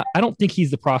don't think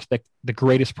he's the prospect, the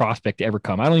greatest prospect to ever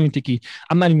come. I'm not even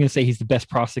going to say he's the best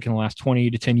prospect in the last 20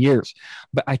 to 10 years,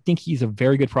 but I think he's a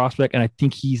very good prospect. And I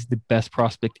think he's the best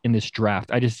prospect in this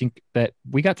draft. I just think that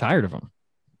we got tired of him.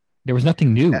 There was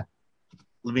nothing new. Yeah.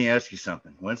 Let me ask you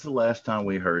something. When's the last time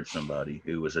we heard somebody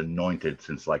who was anointed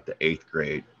since like the 8th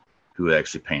grade who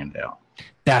actually panned out?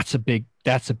 That's a big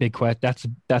question.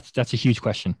 That's a huge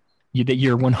question.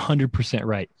 You're 100%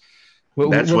 right.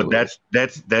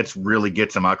 That's really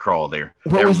gets in my crawl there.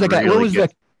 What was the guy? What was the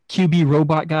QB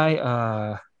robot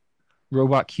guy?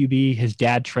 Robot QB. His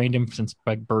dad trained him since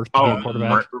like birth to be a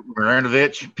quarterback.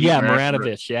 Maranovich. Yeah,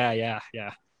 Maranovich. Yeah.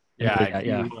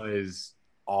 He was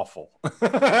awful.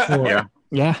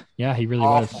 Yeah, he really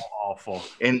was awful.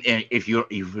 And if you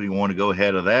want to go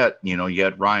ahead of that, you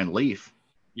had Ryan Leaf.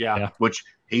 Yeah. Which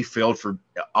he failed for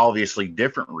obviously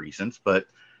different reasons, but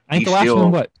I think the last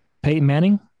one, what, Peyton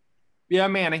Manning? Yeah,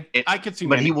 Manning. I could see,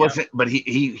 but Manning, he wasn't. But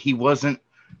he wasn't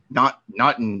not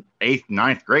in 8th,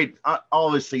 9th grade.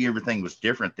 Obviously, everything was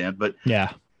different then. But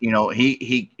yeah,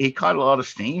 he caught a lot of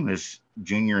steam his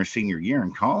junior and senior year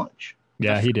in college.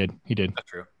 Yeah, he did. That's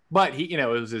true. But it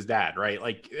was his dad, right?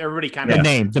 Like everybody kind of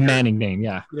the Manning name,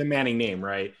 yeah, the Manning name,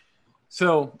 right?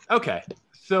 So okay.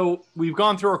 So we've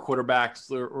gone through our quarterbacks.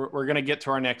 We're going to get to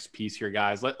our next piece here,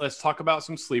 guys. Let's talk about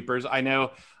some sleepers. I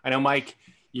know, Mike,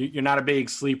 you're not a big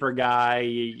sleeper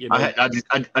guy. I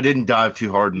didn't dive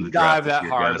too hard in the draft that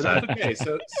hard. But that's okay.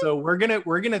 So we're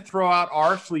gonna throw out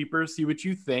our sleepers. See what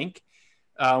you think.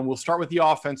 We'll start with the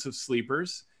offensive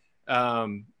sleepers.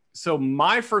 So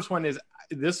my first one is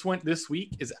this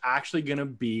week is actually going to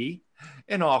be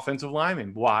an offensive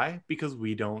lineman. Why? Because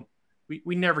we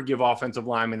never give offensive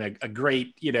linemen a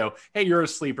great, hey, you're a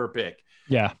sleeper pick.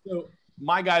 Yeah. So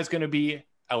my guy's going to be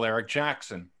Alaric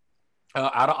Jackson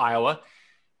out of Iowa.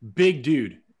 Big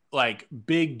dude, like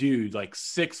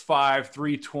 6'5",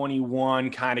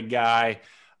 321 kind of guy.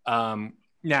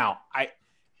 Now,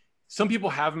 some people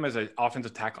have him as an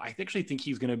offensive tackle. I actually think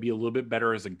he's going to be a little bit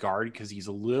better as a guard because he's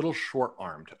a little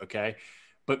short-armed, okay?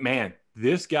 But, man,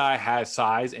 this guy has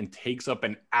size and takes up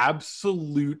an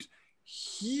absolute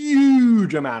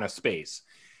huge amount of space.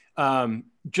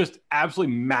 Just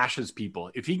absolutely mashes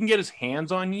people. If he can get his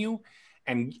hands on you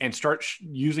and start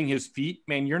using his feet,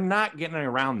 man, you're not getting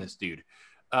around this dude.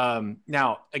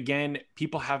 Now, again,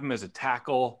 people have him as a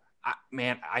tackle.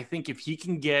 I think if he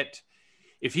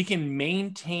can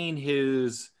maintain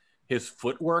his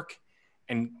footwork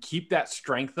and keep that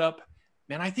strength up,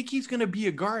 man, I think he's going to be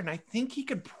a guard, and I think he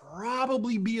could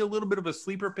probably be a little bit of a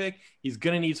sleeper pick. He's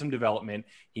going to need some development.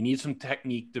 He needs some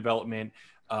technique development.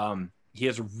 He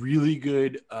has really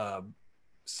good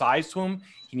size to him.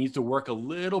 He needs to work a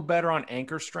little better on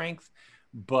anchor strength.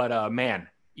 But, man,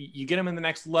 you get him in the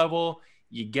next level.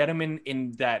 You get him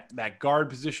in that guard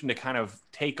position to kind of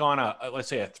take on let's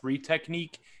say a 3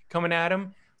 technique coming at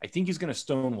him. I think he's going to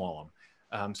stonewall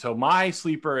him. So my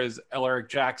sleeper is Alaric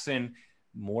Jackson.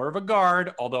 More of a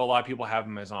guard, although a lot of people have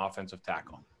him as an offensive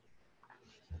tackle.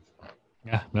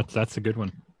 Yeah, that's a good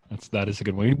one. That is a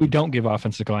good one. We don't give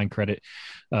offensive line credit,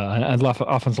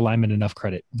 offensive linemen enough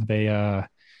credit. They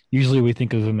usually we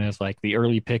think of them as like the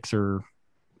early picks, or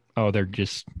they're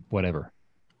just whatever.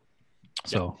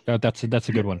 So that's a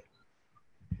good one.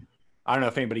 I don't know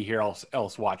if anybody here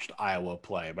else watched Iowa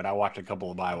play, but I watched a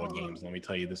couple of Iowa games. Let me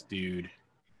tell you, this dude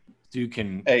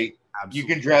can. Hey, you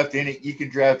can draft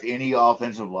any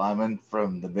offensive lineman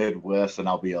from the Midwest, and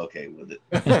I'll be okay with it.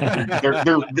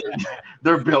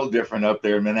 they're built different up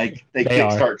there, man. They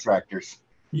kickstart tractors.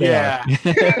 Yeah.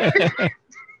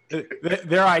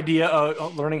 Their idea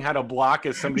of learning how to block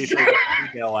is somebody throws a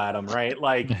female at them, right?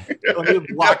 Like, let me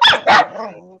block.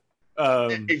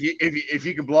 If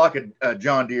you can block a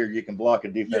John Deere, you can block a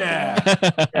defensive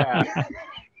yeah,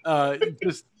 yeah.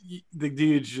 Just the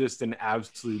dude's just an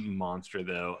absolute monster,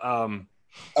 though. I'm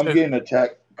getting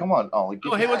attacked. Come on, Ollie.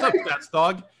 Oh, hey, what's up, Stats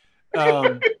Dog?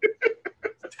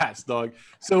 Stats Dog.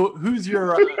 So, who's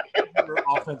your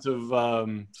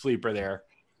offensive sleeper there,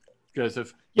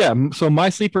 Joseph? Yeah, so my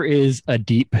sleeper is a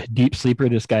deep sleeper.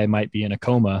 This guy might be in a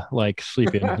coma, like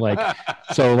sleeping.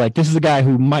 So this is a guy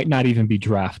who might not even be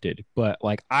drafted, but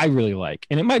I really like,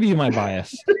 and it might be my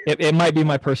bias. It might be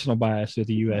my personal bias with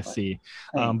the USC.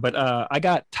 But I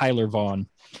got Tyler Vaughn,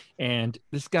 and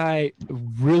this guy,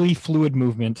 really fluid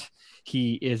movement.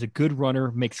 He is a good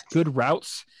runner, makes good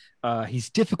routes. He's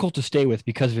difficult to stay with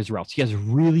because of his routes. He has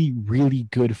really, really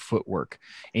good footwork.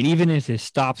 And even as his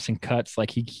stops and cuts,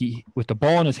 he with the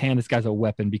ball in his hand, this guy's a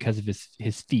weapon because of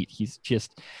his feet.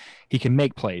 He can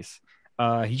make plays.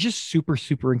 He's just super,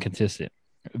 super inconsistent.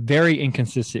 Very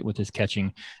inconsistent with his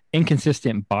catching.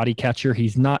 Inconsistent body catcher.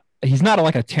 He's not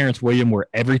like a Terrence Williams where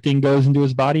everything goes into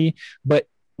his body, but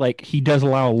he does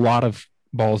allow a lot of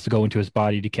balls to go into his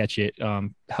body to catch it.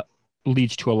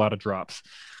 Leads to a lot of drops.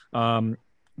 And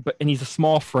he's a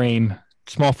small frame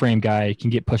guy, can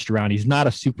get pushed around. He's not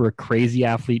a super crazy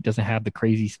athlete, doesn't have the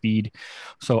crazy speed.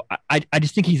 So I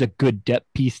just think he's a good depth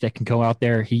piece that can go out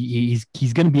there. He's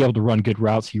going to be able to run good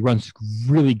routes. He runs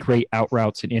really great out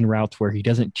routes and in routes where he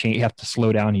doesn't have to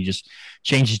slow down. He just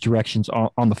changes directions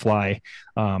on the fly.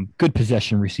 Good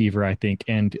possession receiver, I think.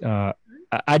 And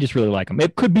I just really like him.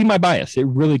 It could be my bias. It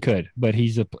really could, but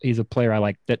he's a player I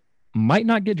like that might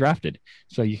not get drafted.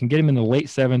 So you can get him in the late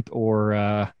 7th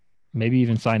or maybe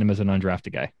even sign him as an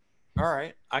undrafted guy. All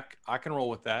right. I can roll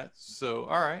with that. So,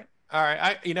 all right.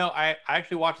 I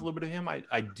actually watched a little bit of him.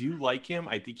 I do like him.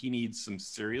 I think he needs some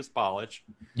serious polish.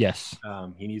 Yes.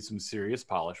 He needs some serious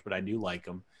polish, but I do like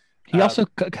him. He also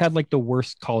had the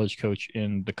worst college coach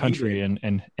in the country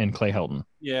and Clay Helton.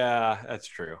 Yeah, that's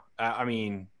true. I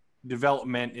mean,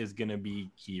 development is going to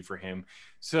be key for him.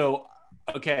 So,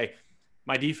 okay.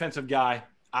 My defensive guy,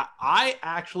 I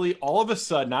actually, all of a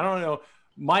sudden, I don't know,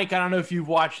 Mike, I don't know if you've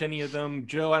watched any of them.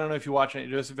 Joe, I don't know if you watch any.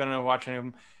 Joseph, I don't know if you watch any of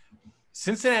them.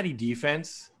 Cincinnati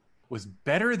defense was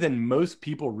better than most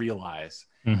people realize.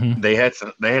 Mm-hmm. They had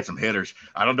some hitters.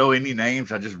 I don't know any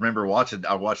names. I just remember watching.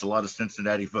 I watched a lot of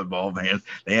Cincinnati football, man.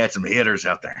 They had some hitters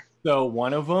out there. So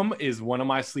one of them is one of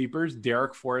my sleepers,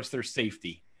 Derek Forrest, their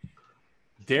safety.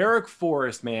 Derek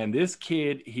Forrest, man, this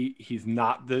kid, he's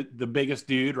not the biggest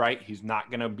dude, right? He's not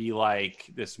going to be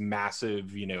like this massive,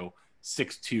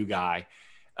 6'2" guy.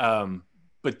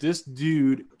 But this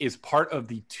dude is part of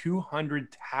the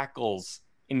 200 tackles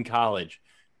in college.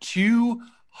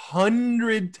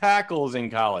 200 tackles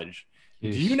in college.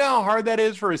 Jeez. Do you know how hard that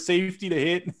is for a safety to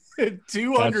hit?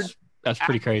 200. That's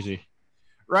pretty crazy.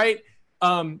 Right?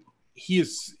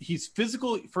 He's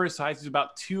physical for his size. He's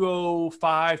about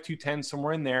 205, 210,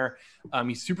 somewhere in there.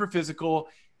 He's super physical.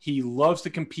 He loves to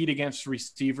compete against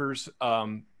receivers,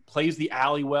 plays the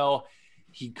alley well.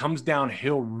 He comes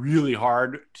downhill really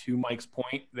hard, to Mike's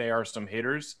point. They are some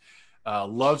hitters.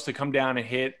 Loves to come down and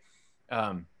hit.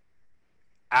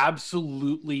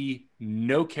 Absolutely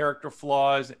no character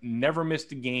flaws. Never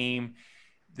missed a game.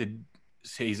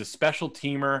 He's a special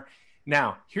teamer.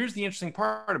 Now, here's the interesting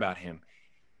part about him.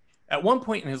 At one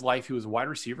point in his life, he was a wide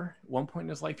receiver. At one point in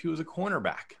his life, he was a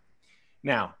cornerback.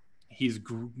 Now, he's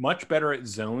much better at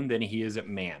zone than he is at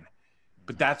man.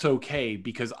 But that's okay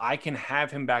because I can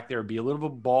have him back there, be a little bit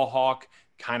of a ball hawk,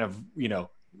 kind of,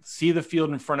 see the field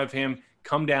in front of him,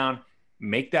 come down,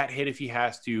 make that hit if he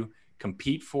has to,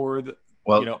 compete for the,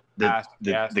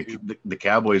 the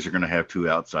Cowboys are going to have 2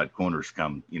 outside corners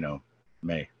come,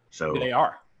 May. So they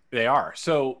are.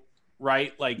 So,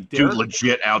 right, like 2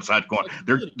 legit outside corners.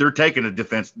 They're taking a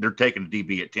defense. They're taking a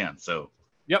DB at 10. So,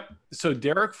 yep. So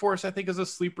Derek Forrest, I think, is a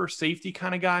sleeper safety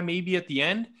kind of guy, maybe at the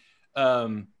end.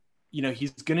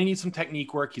 He's going to need some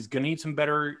technique work. He's going to need some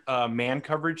better man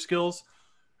coverage skills.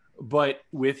 But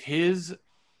with his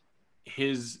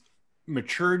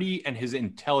maturity and his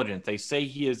intelligence, they say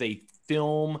he is a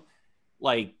film,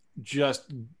 junkie.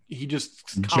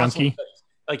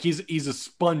 Like he's a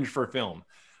sponge for film.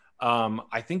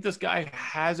 I think this guy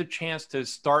has a chance to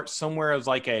start somewhere as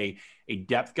like a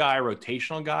depth guy,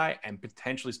 rotational guy, and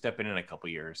potentially step in a couple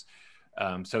years.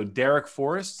 So Derek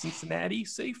Forrest, Cincinnati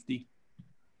safety.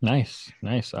 Nice.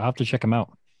 I'll have to check him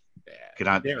out. Can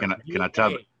I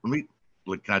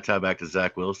tie back to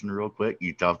Zach Wilson real quick?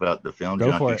 You talk about the film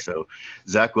junkie. So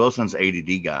Zach Wilson's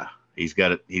ADD guy. He's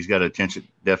got attention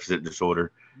deficit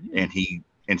disorder, and he,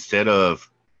 instead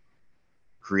of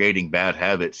creating bad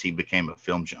habits, he became a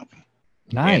film junkie.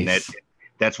 Nice. And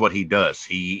that's what he does.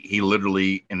 He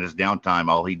literally in his downtime,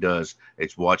 all he does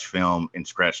is watch film and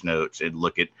scratch notes and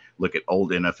look at old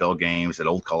NFL games and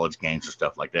old college games and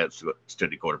stuff like that.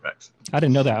 Study quarterbacks. I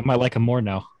didn't know that. I might like him more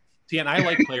now. See, and I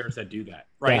like players that do that,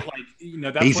 right? Yeah.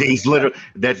 Like, that's he's literally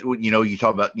that's you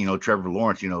talk about Trevor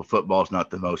Lawrence. Football's not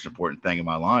the most important thing in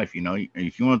my life.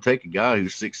 If you want to take a guy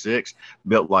who's 6'6",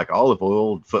 built like olive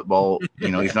oil, football,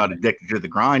 he's not addicted to the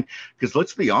grind. Because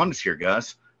let's be honest here,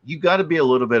 guys, you got to be a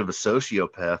little bit of a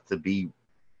sociopath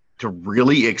to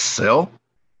really excel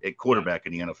at quarterback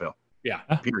in the NFL. Yeah.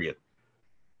 Period.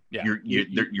 Yeah.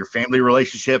 Your family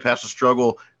relationship has to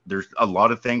struggle. There's a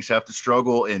lot of things have to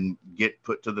struggle and get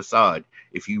put to the side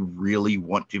if you really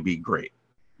want to be great.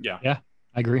 Yeah. Yeah,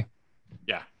 I agree.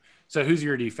 Yeah. So who's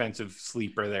your defensive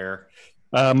sleeper there?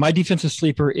 My defensive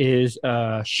sleeper is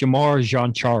Shamar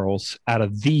Jean-Charles out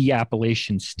of the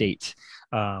Appalachian State.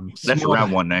 That's a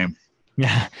round one name.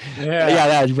 Yeah.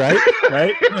 That's right.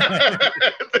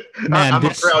 Man, I'm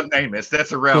a proud name.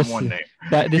 That's a round one name.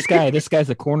 This guy's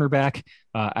a cornerback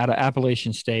out of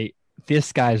Appalachian State.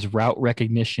 This guy's route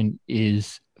recognition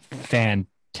is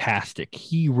fantastic.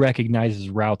 He recognizes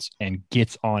routes and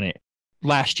gets on it.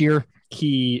 Last year,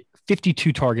 he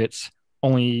 52 targets,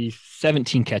 only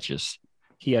 17 catches.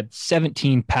 He had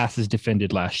 17 passes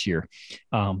defended last year.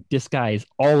 This guy is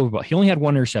all over. He only had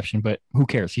one interception, but who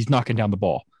cares? He's knocking down the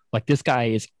ball. Like, this guy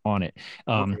is on it.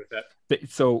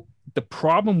 So the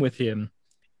problem with him,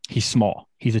 he's small.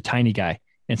 He's a tiny guy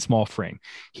and small frame.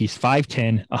 He's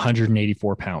 5'10",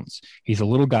 184 pounds. He's a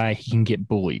little guy. He can get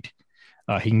bullied.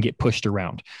 He can get pushed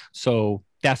around. So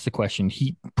that's the question.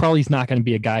 He probably is not going to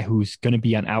be a guy who's going to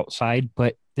be on outside,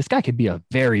 but this guy could be a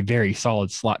very, very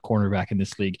solid slot cornerback in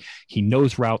this league. He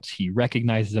knows routes. He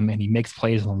recognizes them, and he makes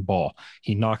plays on the ball.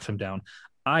 He knocks them down.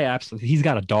 He's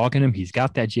got a dog in him. He's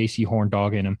got that JC Horn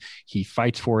dog in him. He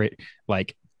fights for it.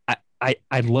 Like,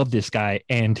 I love this guy,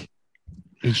 and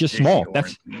he's just small.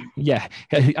 Yeah,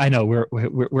 I know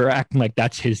we're acting like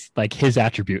that's his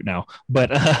attribute now,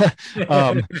 but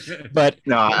but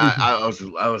no, I was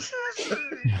I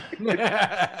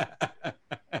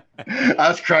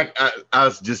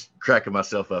was just cracking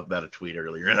myself up about a tweet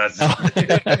earlier.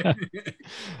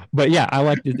 But yeah, I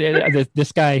like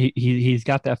this guy. He's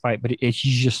got that fight, but he's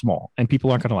just small, and people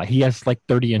aren't gonna lie. He has like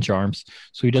 30-inch arms,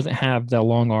 so he doesn't have the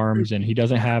long arms, and he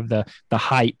doesn't have the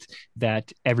height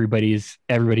that everybody's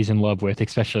in love with,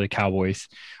 especially the Cowboys,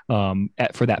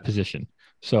 for that position.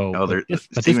 So,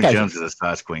 Stephen Jones is a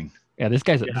size queen. Yeah, this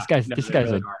guy's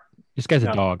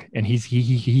a dog, and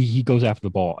he goes after the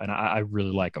ball, and I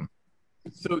really like him.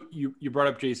 So you brought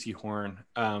up JC Horn.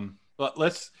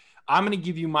 But I'm going to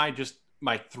give you my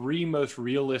three most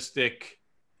realistic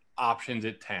options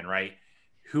at 10, right?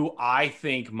 Who I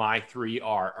think my three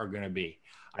are going to be.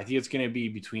 I think it's going to be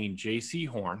between JC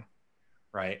Horn,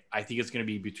 right? I think it's going to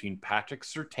be between Patrick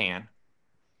Surtain,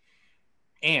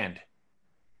 and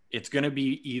it's going to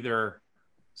be either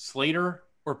Slater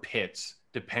or Pitts,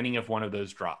 depending if one of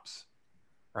those drops,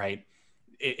 right?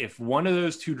 If one of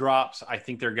those two drops, I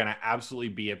think they're going to absolutely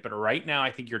be it. But right now,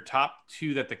 I think your top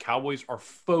two that the Cowboys are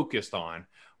focused on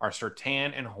are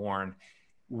Surtain and Horn,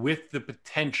 with the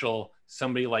potential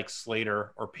somebody like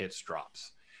Slater or Pitts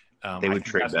drops. They would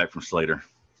trade back from Slater.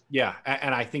 Yeah,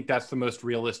 and I think that's the most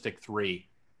realistic three,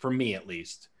 for me at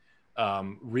least.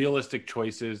 Realistic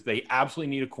choices. They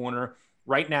absolutely need a corner.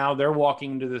 Right now, they're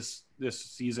walking into this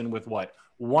season with what?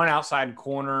 One outside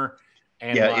corner.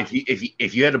 And yeah,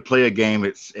 if you had to play a game,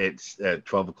 it's at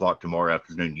 12 o'clock tomorrow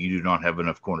afternoon. You do not have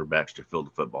enough cornerbacks to fill the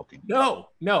football team. No.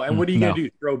 And what are you going to do?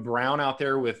 Throw Brown out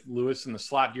there with Lewis in the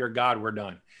slot? Dear God, we're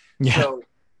done. Yeah. So,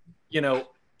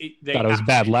 they thought it was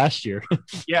bad last year.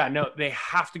 Yeah, no, they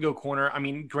have to go corner. I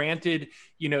mean, granted,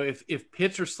 if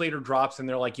Pitts or Slater drops and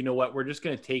they're like, you know what, we're just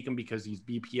going to take him because he's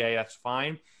BPA, that's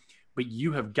fine. But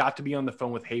you have got to be on the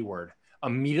phone with Hayward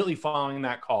immediately following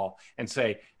that call and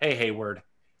say, hey, Hayward,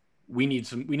 we need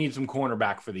some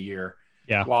cornerback for the year.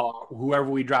 Yeah. While whoever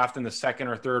we draft in the second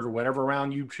or third or whatever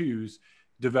round you choose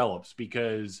develops,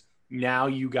 because now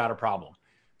you got a problem.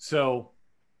 So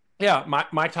yeah,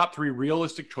 my top three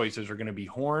realistic choices are going to be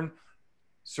Horn,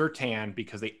 Surtain,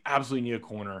 because they absolutely need a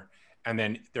corner. And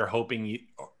then they're hoping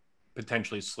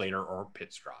potentially Slater or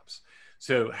Pitts drops.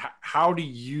 So how do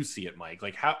you see it, Mike?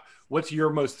 Like, what's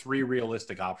your most three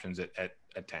realistic options at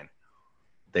 10?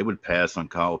 They would pass on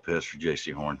Kyle Pitts for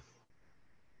JC Horn.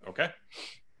 Okay.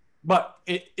 But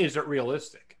is it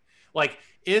realistic? Like,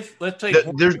 let's say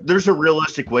there's a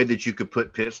realistic way that you could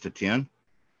put Pitts to 10,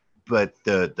 but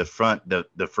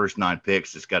the first 9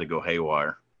 picks, it's got to go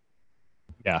haywire.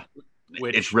 Yeah.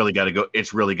 It's really got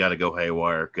to go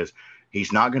haywire, because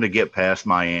he's not going to get past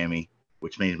Miami.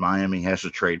 which means Miami has to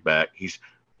trade back. He's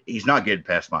not getting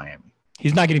past Miami.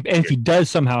 He's not getting, and if he does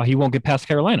somehow, he won't get past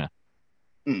Carolina.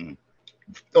 Mm.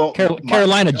 Oh,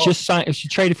 Carolina just signed. If she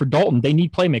traded for Dalton, they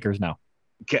need playmakers now.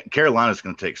 Carolina's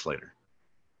going to take Slater.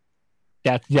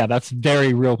 That's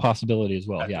very real possibility as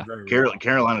well. That's yeah,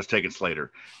 Carolina's taking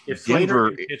Slater. If Slater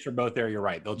and Pitts are both there, you're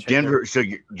right. They'll check Denver. So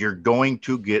you're going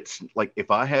to get, like,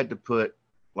 if I had to put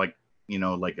like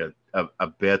a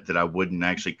bet that I wouldn't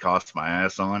actually cost my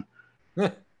ass on,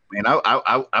 and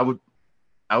I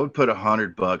would put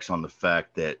 $100 on the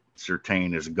fact that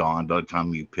Surtain is gone by the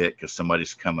time you pick, because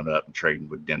somebody's coming up and trading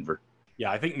with Denver. Yeah,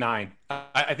 I think 9.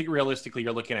 I think realistically,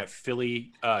 you're looking at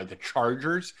Philly, the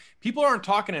Chargers. People aren't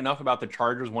talking enough about the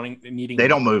Chargers needing. They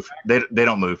don't move. They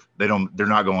don't move. They're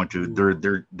not going to.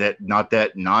 They're not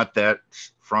that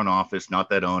front office, not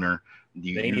that owner.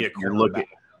 They need a you're looking.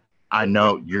 I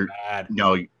know you're. Bad.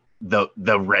 No,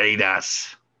 the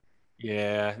Raiders.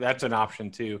 Yeah, that's an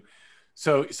option too.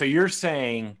 So you're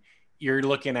saying you're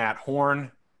looking at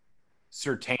Horn,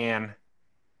 Surtain,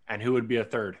 and who would be a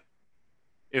third?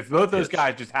 If both those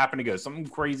guys just happen to go, something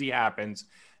crazy happens,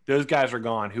 those guys are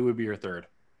gone, who would be your third?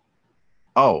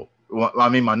 Oh, well, I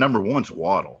mean, my number one's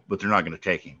Waddle, but they're not going to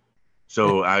take him.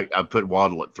 So I put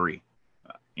Waddle at 3.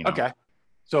 Okay.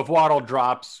 So if Waddle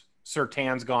drops,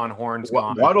 Surtain's gone, Horn's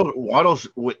gone. Waddle's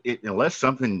unless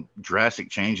something drastic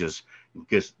changes,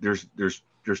 because there's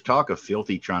talk of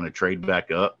Filthy trying to trade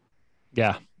back up.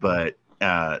 Yeah. But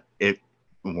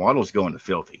Waddle's going to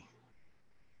Filthy.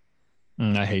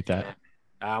 I hate that.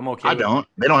 I'm okay. I don't.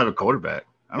 They don't have a quarterback.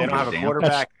 They don't have a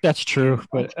quarterback. That's true.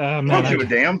 But I don't give a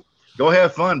damn. Go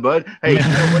have fun, bud. Hey,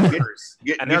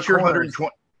 get your 120.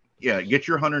 Yeah, get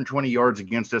your 120 yards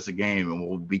against us a game, and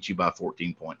we'll beat you by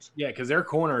 14 points. Yeah, because their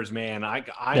corners, man.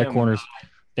 Their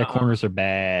corners are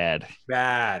bad.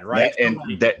 Bad, right? And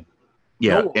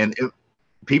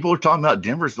people are talking about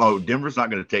Denver's. Oh, Denver's not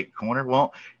going to take corner.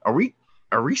 Well, are we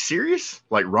serious?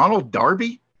 Like Ronald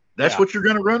Darby? That's what you're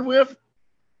going to run with?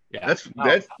 Yeah,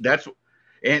 that's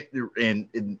and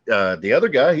the other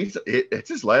guy, it's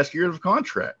his last year of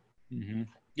contract. Mm-hmm.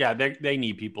 Yeah, they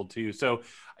need people too. So,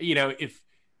 if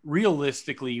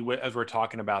realistically, as we're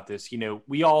talking about this,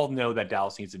 we all know that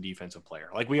Dallas needs a defensive player.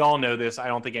 Like, we all know this. I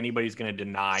don't think anybody's going to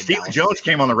deny. Stephen Jones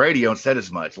came on the radio and said as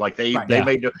much. Like they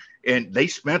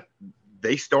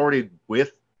started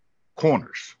with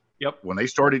corners. Yep. When they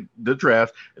started the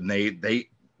draft, and they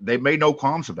made no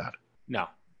qualms about it. No.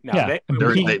 Yeah.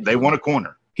 They want a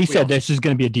corner. He said this is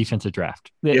going to be a defensive draft.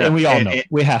 Yeah. And we all know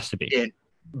it has to be. And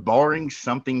barring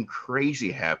something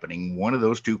crazy happening, one of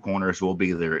those two corners will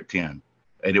be there at 10,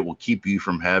 and it will keep you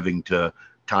from having to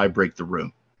tie break the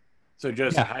room. So,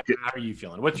 Joseph, how are you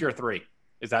feeling? What's your 3?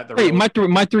 Is that the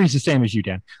my 3 is the same as you,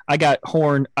 Dan. I got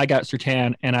Horn, I got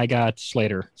Surtain, and I got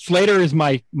Slater. Slater is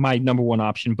my number one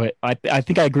option, but I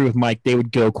think I agree with Mike. They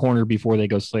would go corner before they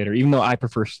go Slater, even though I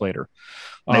prefer Slater.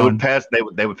 They would pass.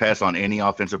 They would pass on any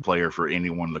offensive player for any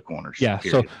one of the corners. Yeah.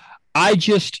 Period. So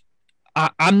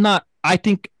I'm not. I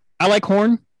think I like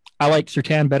Horn. I like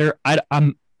Surtain better.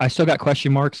 I still got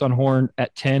question marks on Horn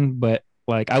at 10, but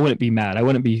like I wouldn't be mad. I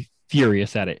wouldn't be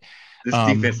furious at it. This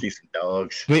defense needs some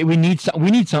dogs. We need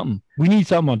something. We need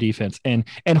something on defense, and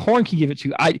Horn can give it to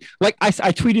you. I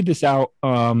tweeted this out.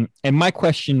 And my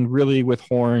question really with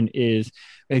Horn is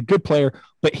a good player,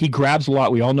 but he grabs a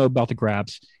lot. We all know about the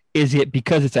grabs. Is it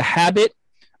because it's a habit,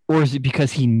 or is it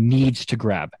because he needs to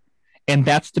grab? And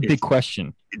that's the big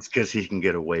question. It's because he can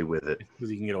get away with it. Because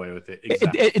he can get away with it.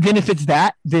 Exactly. Then if it's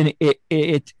that, then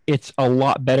it's a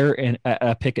lot better and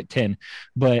a pick at 10.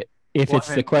 But if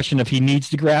the question of he needs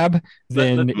to grab,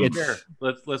 then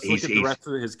let's look at the rest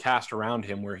of his cast around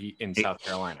him in South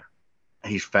Carolina.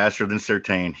 He's faster than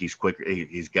Surtain. He's quicker.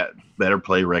 He's got better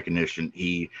play recognition.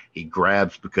 He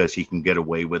grabs because he can get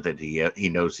away with it. He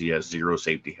knows he has zero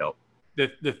safety help.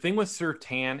 The thing with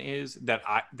Surtain is that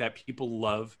people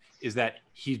love is that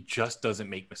he just doesn't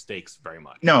make mistakes very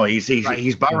much. No, he's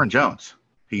Byron Jones.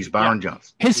 He's Byron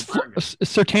Jones.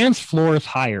 Surtain's floor is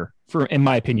higher, in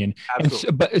my opinion,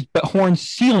 but Horn's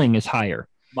ceiling is higher.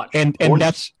 Much. And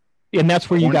that's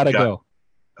where you got to go.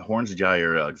 Horn's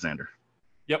Jair Alexander.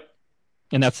 Yep.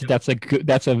 And that's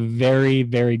a very,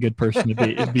 very good person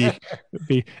to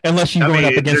be unless you're going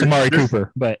up against Amari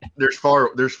Cooper. But there's far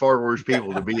worse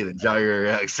people to be than Jair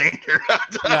Alexander.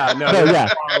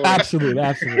 Absolutely.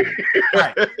 All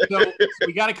right, so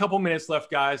we got a couple minutes left,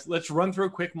 guys. Let's run through a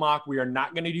quick mock. We are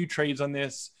not going to do trades on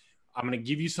this. I'm going to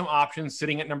give you some options.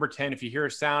 Sitting at number 10, if you hear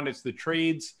a sound, it's the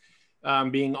trades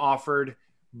being offered.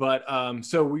 But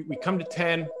so we come to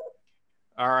 10.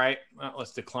 All right,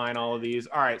 let's decline all of these.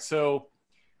 All right, so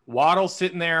Waddle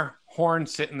sitting there, Horn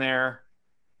sitting there,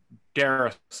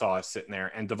 Darisaw is sitting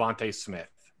there, and Devontae Smith,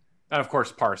 and of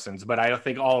course Parsons. But I don't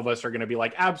think all of us are going to be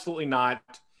like, absolutely not.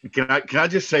 Can I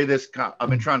just say this? I've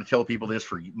been trying to tell people this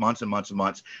for months and months and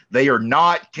months. They are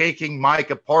not taking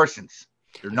Micah Parsons.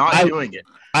 They're not doing it.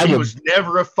 He was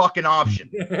never a fucking option.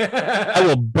 I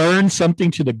will burn something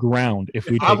to the ground if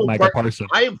we take Micah Parsons.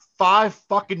 I am 5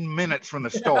 fucking minutes from the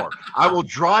star. I will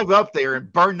drive up there and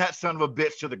burn that son of a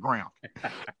bitch to the ground.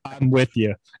 I'm with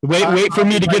you. Wait for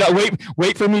me to get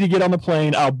wait for me to get on the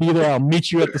plane. I'll be there. I'll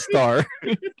meet you at the star.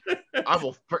 I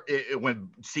will. When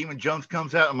Stephen Jones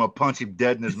comes out, I'm gonna punch him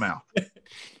dead in his mouth.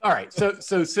 All right.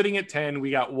 So sitting at 10,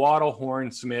 we got Waddle,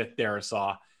 Horn, Smith,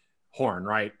 Darisaw. Horn,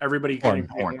 right? Everybody Horn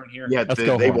here. Yeah,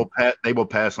 they will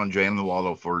pass on Jalen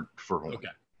Waddle for Horn. Okay,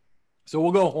 so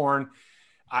we'll go Horn.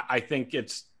 I think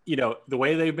it's, you know, the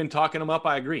way they've been talking him up.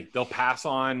 I agree. They'll pass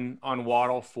on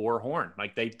Waddle for Horn.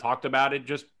 Like they talked about it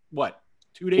just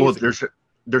 2 days. Well, ago.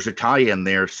 there's a tie in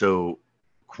there. So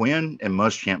Quinn and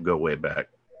Muschamp go way back.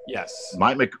 Yes,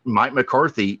 Mike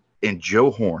McCarthy and Joe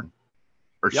Horn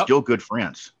are still good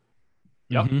friends.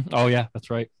 Yep. Mm-hmm. Oh yeah, that's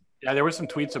right. Yeah, there were some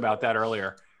tweets about that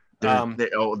earlier.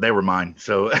 They were mine.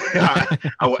 So I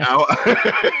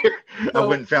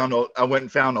went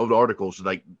and found old articles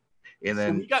and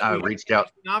then we reached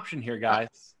out. An option here,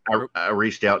 guys. I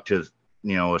reached out to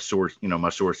a source. My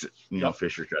source.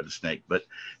 Fisher tried to snake, but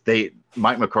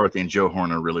Mike McCarthy and Joe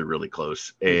Horn are really, really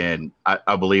close, and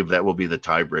I believe that will be the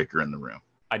tiebreaker in the room.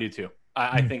 I do too.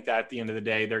 I think that at the end of the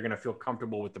day, they're going to feel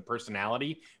comfortable with the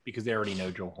personality because they already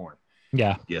know Joe Horn.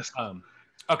 Yeah. Yes.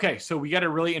 Okay, so we got a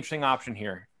really interesting option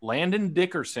here. Landon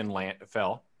Dickerson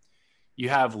fell. You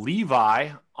have Levi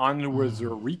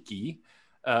Onwuzurike,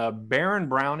 Baron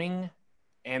Browning,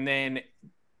 and then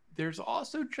there's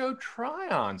also Joe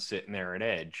Tryon sitting there at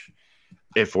edge.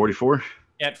 At 44?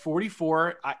 At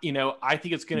 44, I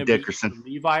think it's going to be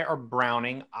Levi or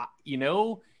Browning.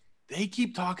 They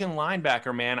keep talking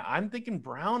linebacker, man. I'm thinking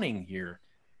Browning here.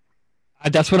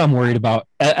 That's what I'm worried about.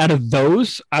 Out of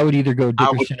those, I would either go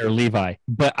Dickerson or Levi.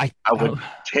 But I would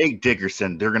take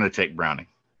Dickerson. They're going to take Browning.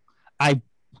 I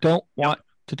don't want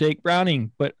to take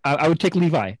Browning, but I would take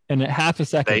Levi. And at half a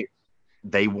second.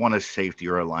 They want a safety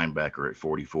or a linebacker at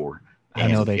 44. I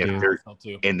know they do.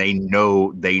 And they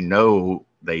know,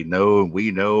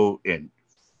 we know, and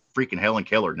freaking Helen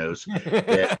Keller knows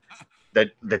that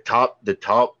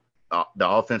the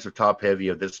offensive top heavy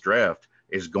of this draft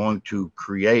is going to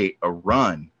create a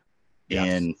run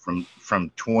in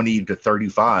from 20 to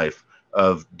 35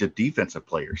 of the defensive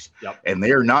players. Yep. And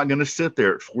they are not going to sit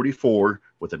there at 44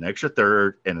 with an extra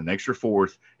third and an extra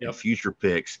fourth and future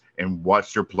picks and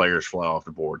watch their players fly off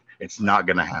the board. It's not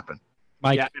going to happen.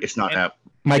 Mike, it's not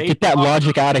happening. Mike, get that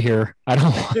logic out of here. I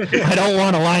don't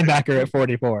want a linebacker at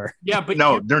 44. Yeah, but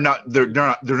no, they're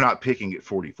not picking at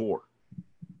 44.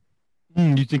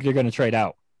 You think they're going to trade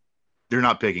out? They're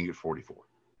not picking at 44.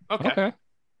 Okay.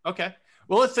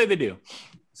 Well, let's say they do.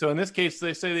 So in this case,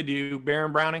 they say they do.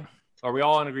 Baron Browning. Are we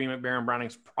all in agreement? Baron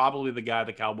Browning's probably the guy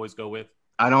the Cowboys go with.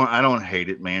 I don't hate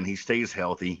it, man. He stays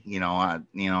healthy. I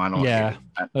don't. Yeah,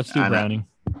 let's do Browning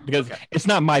because it's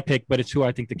not my pick, but it's who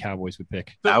I think the Cowboys would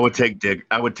pick. I would take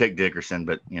Dickerson,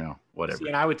 but whatever. See,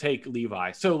 and I would take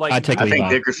Levi. So I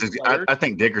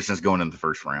think Dickerson's going in the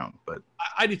first round, but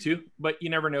I do too. But you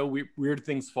never know. Weird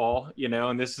things fall,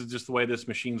 and this is just the way this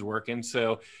machine's working.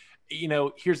 So,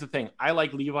 here's the thing. I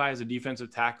like Levi as a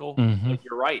defensive tackle. Mm-hmm. But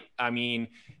you're right. I mean,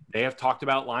 they have talked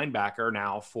about linebacker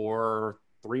now for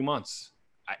 3 months.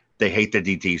 They hate the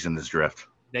DTs in this draft.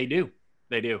 They do.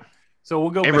 So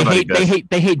we'll go. They hate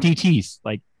DTs.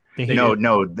 Like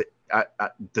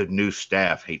the new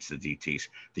staff hates the DTs.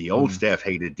 The old staff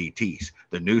hated DTs.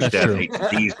 The new staff hates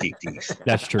these DTs.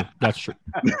 That's true.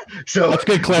 So that's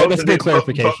good. That's good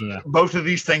clarification. Both of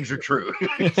these things are true.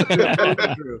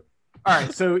 All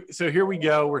right. So here we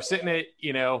go. We're sitting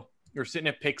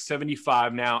at pick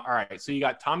 75 now. All right. So you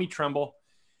got Tommy Tremble.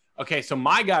 Okay. So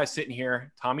my guy's sitting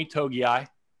here, Tommy Togiai.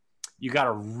 You got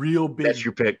a real big. That's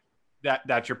your pick.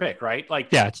 That's your pick, right? Like,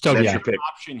 yeah, it's Togiai. That's your pick.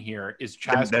 Option here is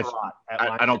Chaz Surratt.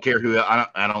 I don't care who. I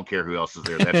don't care who else is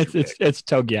there. That's it's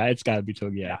Togiai. It's got to be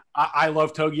Togiai. Yeah. I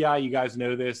love Togiai. You guys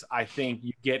know this. I think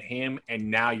you get him,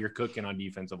 and now you're cooking on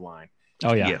defensive line.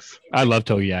 Oh yeah. Yes. I love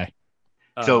Togiai.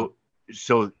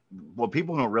 So what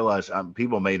people don't realize,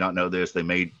 people may not know this. They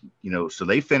made so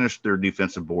they finished their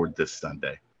defensive board this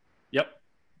Sunday. Yep.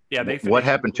 Yeah. What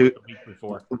happened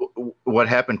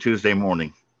Tuesday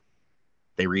morning?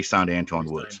 They re-signed Antoine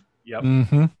Woods. Yep.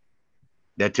 Mm-hmm.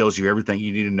 That tells you everything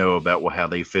you need to know about how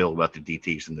they feel about the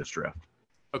DTs in this draft.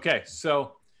 Okay,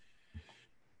 so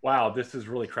Wow, this is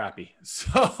really crappy.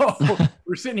 So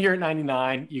we're sitting here at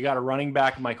 99. You got a running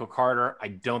back, Michael Carter. I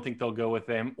don't think they'll go with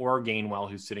him, or Gainwell,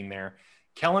 who's sitting there.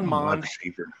 Kellen Mond,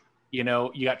 you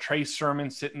got Trey Sermon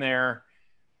sitting there.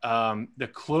 The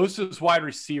closest wide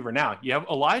receiver. Now, you have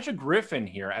Elijah Griffin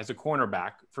here as a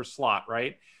cornerback for slot,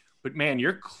 right? But, man,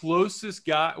 your closest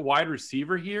wide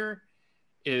receiver here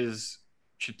is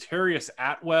Chatarius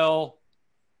Atwell,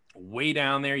 way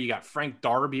down there. You got Frank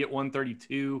Darby at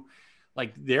 132.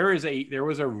 Like there was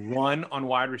a run on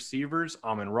wide receivers.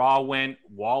 Amon-Ra went,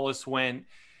 Wallace went,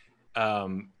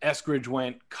 Eskridge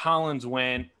went, Collins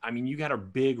went. I mean, you got a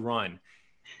big run.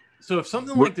 So if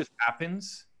something like this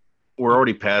happens, we're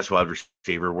already past wide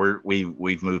receiver.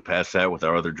 We've moved past that with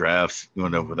our other drafts,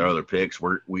 with our other picks.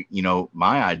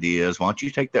 My idea is, why don't you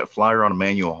take that flyer on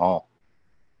Emmanuel Hall?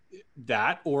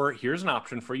 That, or here's an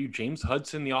option for you. James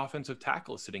Hudson, the offensive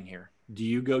tackle, is sitting here. Do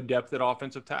you go depth at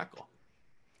offensive tackle?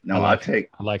 No, I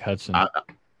like Hudson.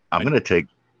 I'm going to take.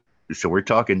 So we're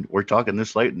talking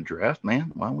this late in the draft,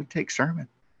 man. Why don't we take Sermon?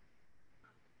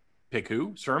 Pick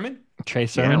who? Sermon? Trey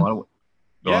Sermon.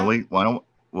 Why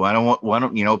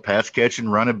don't pass catching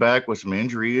running back with some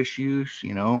injury issues?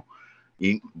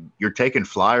 You're taking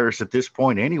flyers at this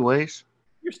point, anyways.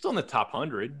 You're still in the top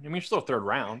 100. I mean, you're still third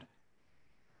round.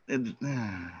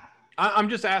 I'm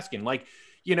just asking,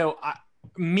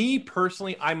 me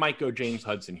personally, I might go James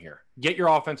Hudson here. Get your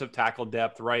offensive tackle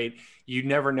depth right. You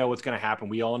never know what's going to happen.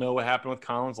 We all know what happened with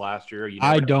Collins last year.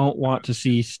 I don't want to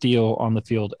see Steele on the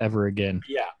field ever again.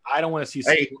 Yeah, I don't want to see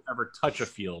Steele ever touch a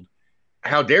field.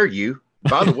 How dare you?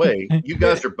 By the way, you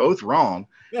guys are both wrong.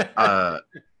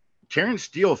 Terrence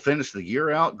Steele finished the year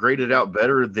out, graded out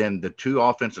better than the two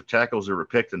offensive tackles that were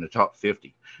picked in the top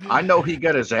 50. I know he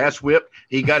got his ass whipped.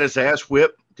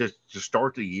 To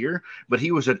start the year, but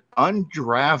he was an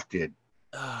undrafted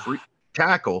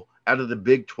tackle out of the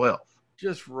Big 12.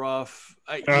 Just rough.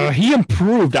 He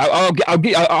improved.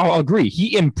 I'll agree.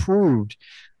 He improved.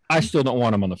 I still don't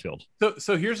want him on the field.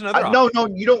 So here's another. No,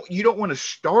 you don't want to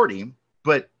start him,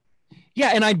 but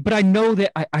yeah, but I know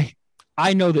that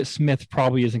I know that Smith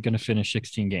probably isn't going to finish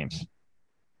 16 games.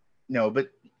 No, but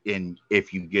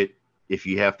if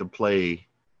you have to play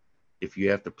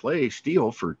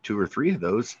Steele for 2 or 3 of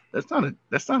those, that's not a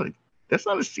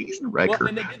season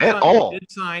record at all. They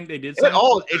did sign at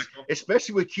all,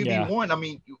 especially with QB1. Yeah. I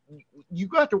mean, you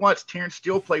got to watch Terrence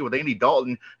Steele play with Andy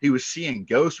Dalton. He was seeing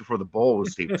ghosts before the ball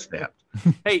was even snapped.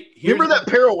 Hey, remember that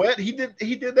pirouette? He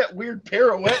did that weird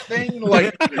pirouette thing.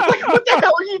 Like what the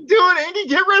hell are you doing, Andy?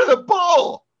 Get rid of the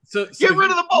ball. So get rid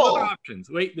of the ball.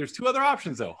 Options. Wait, there's 2 other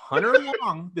options though. Hunter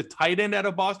Long, the tight end out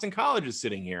of Boston College, is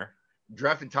sitting here.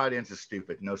 Drafting tight ends is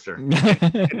stupid. No, sir.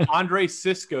 And Andre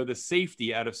Cisco, the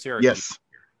safety out of Syracuse.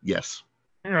 Yes.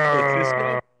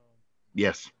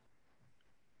 Yes.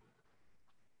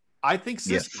 I think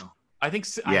Cisco.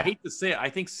 Yes. I hate to say it. I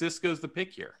think Cisco's the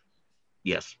pick here.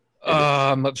 Yes.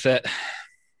 I'm upset.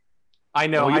 I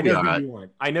know. I know who you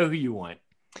want. I know who you want.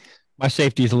 My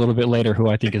safety is a little bit later, who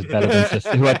I think is better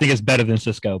than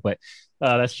Cisco, but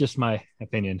that's just my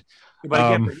opinion.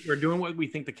 But again, we're doing what we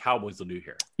think the Cowboys will do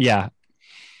here. Yeah.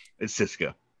 It's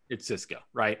Cisco,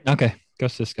 right? Okay, go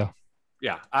Cisco.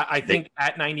 Yeah, I think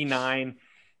at 99,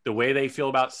 the way they feel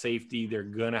about safety, they're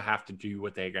going to have to do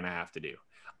what they're going to have to do.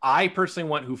 I personally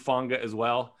want Hufanga as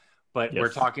well, but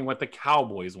we're talking what the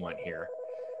Cowboys want here,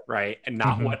 right? And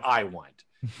not what I want.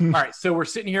 All right, so we're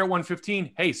sitting here at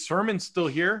 115. Hey, Sermon's still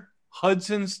here.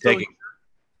 Hudson's still here.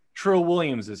 Trill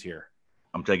Williams is here.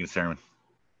 I'm taking Sermon.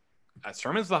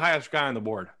 Sermon's the highest guy on the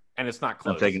board, and it's not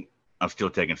close. I'm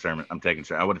still taking Sermon. I'm taking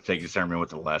Sermon. I would have taken Sermon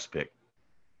with the last pick.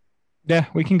 Yeah,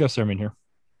 we can go Sermon here.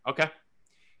 Okay.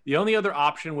 The only other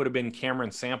option would have been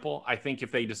Cameron Sample. I think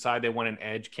if they decide they want an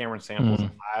edge, Cameron Sample is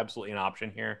absolutely an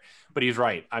option here. But he's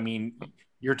right. I mean,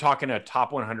 you're talking a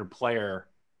top 100 player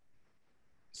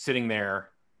sitting there,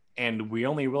 and we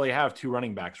only really have 2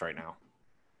 running backs right now.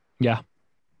 Yeah.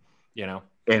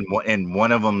 And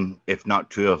one of them, if not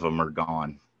 2 of them, are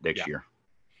gone next year.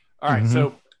 All right,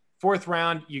 so 4th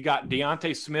round, you got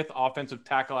Deontay Smith, offensive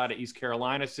tackle out of East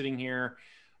Carolina, sitting here.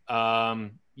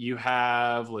 You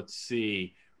have,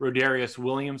 Rodarius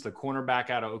Williams, the cornerback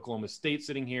out of Oklahoma State,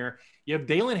 sitting here. You have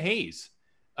Dalen Hayes,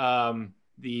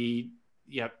 the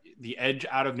edge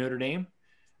out of Notre Dame.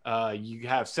 You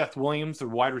have Seth Williams, the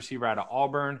wide receiver out of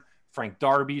Auburn. Frank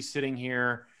Darby sitting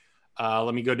here.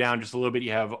 Let me go down just a little bit.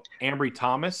 You have Ambry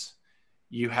Thomas.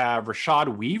 You have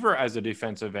Rashad Weaver as a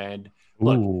defensive end.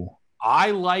 Look, ooh.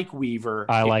 I like Weaver.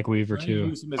 I like Weaver too.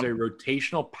 Use him as a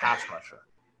rotational pass rusher.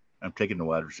 I'm taking the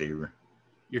wide receiver.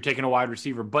 You're taking a wide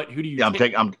receiver, but who do you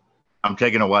take? I'm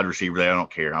taking a wide receiver there. I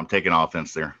don't care. I'm taking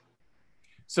offense there.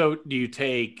 So do you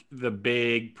take the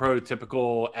big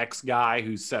prototypical X guy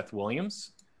who's Seth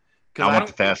Williams? I want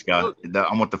the fast guy.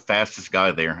 I want the fastest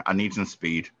guy there. I need some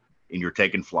speed. And you're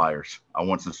taking flyers. I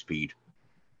want some speed.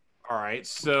 All right.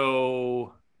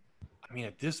 So, I mean,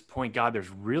 at this point, God, there's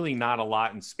really not a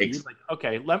lot in speed.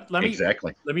 Okay, let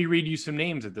me read you some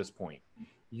names at this point.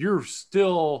 You're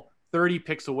still 30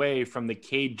 picks away from the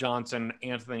Cade Johnson,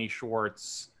 Anthony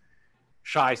Schwartz,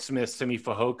 Shi Smith, Simi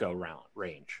Fehoko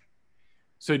range.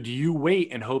 So do you wait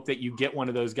and hope that you get one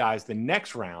of those guys the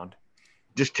next round?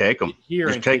 Just take them.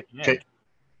 Just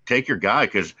take your guy,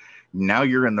 because now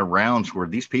you're in the rounds where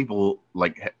these people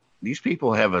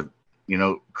have a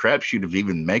crapshoot of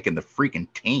even making the freaking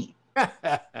team.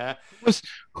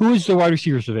 Who is the wide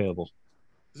receivers available?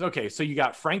 Okay, so you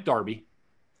got Frank Darby,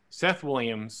 Seth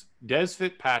Williams, Des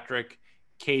Fitzpatrick,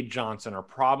 Cade Johnson are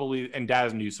probably, and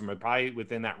Daz Newsome are probably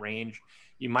within that range.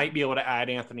 You might be able to add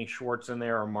Anthony Schwartz in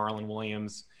there or Marlon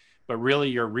Williams, but really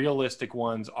your realistic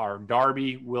ones are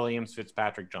Darby, Williams,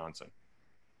 Fitzpatrick, Johnson.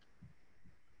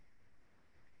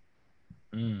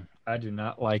 I do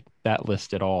not like that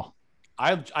list at all.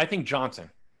 I think Johnson.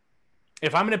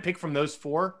 If I'm going to pick from those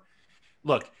four,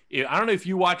 look, I don't know if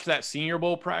you watched that Senior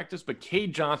Bowl practice, but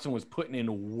Cade Johnson was putting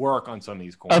in work on some of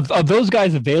these corners. Of those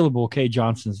guys available, Cade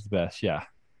Johnson's the best. Yeah.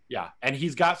 Yeah. And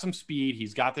he's got some speed.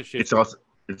 He's got the shit.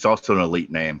 It's also an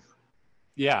elite name.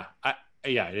 Yeah.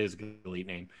 It is an elite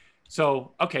name.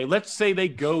 So, okay, let's say they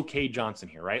go Cade Johnson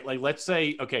here, right? Like, let's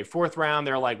say, okay, 4th round,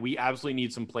 they're like, we absolutely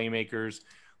need some playmakers.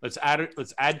 Let's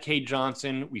add Cade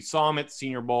Johnson. We saw him at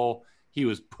Senior Bowl. He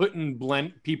was putting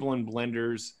people in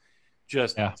blenders,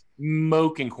 just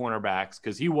smoking cornerbacks,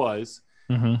 because he was.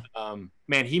 Mm-hmm.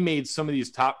 Man, he made some of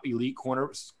these top elite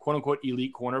quote unquote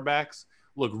elite cornerbacks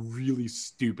look really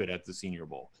stupid at the Senior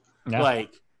Bowl. Yeah.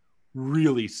 Like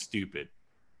really stupid.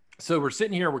 So we're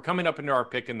sitting here, we're coming up into our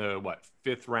pick in the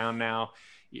 5th round now.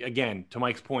 Again, to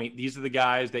Mike's point, these are the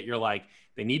guys that you're like,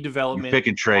 they need development. You're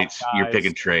picking traits.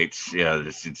 Yeah,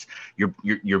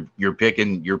 you're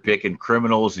picking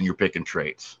criminals and you're picking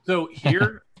traits. So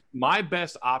here, my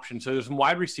best option. So there's some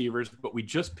wide receivers, but we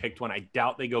just picked one. I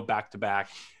doubt they go back to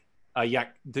back.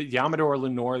 Yamador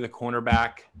Lenore, the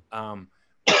cornerback.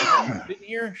 Sitting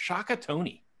here, Shaka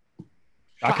Toney.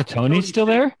 Shaka Toney's still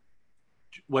there?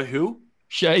 What? Who?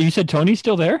 You said Toney's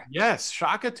still there? Yes,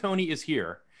 Shaka Toney is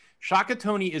here. Shaka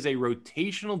Toney is a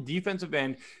rotational defensive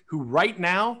end who right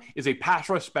now is a pass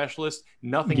rush specialist,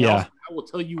 nothing else. I will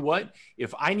tell you what,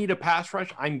 if I need a pass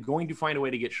rush, I'm going to find a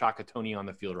way to get Shaka Toney on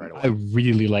the field right away. I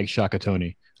really like Shaka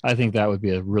Toney. I think that would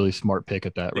be a really smart pick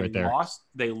at that right there.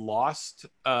 They lost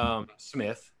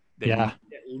Smith. They need at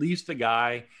least a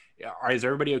guy. Is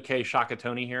everybody okay? Shaka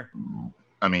Toney here?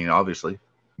 I mean, obviously.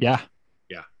 Yeah.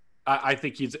 I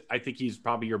think he's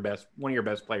probably one of your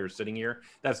best players sitting here.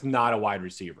 That's not a wide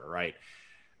receiver, right?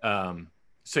 So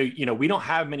we don't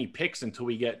have many picks until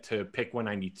we get to pick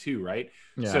 192, right?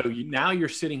 Yeah. So now you're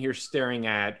sitting here staring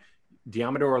at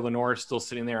Diamador or Lenore still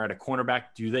sitting there at a cornerback.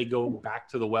 Do they go back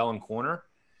to the well in corner?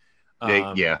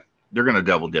 They're going to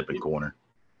double dip in corner,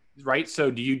 right?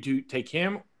 So do you take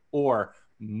him or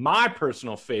my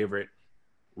personal favorite,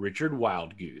 Richard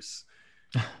Wild Goose?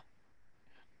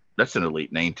 That's an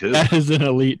elite name too. That is an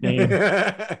elite name.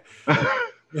 That's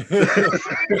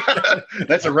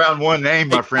a round one name,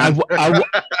 my friend.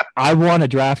 I want to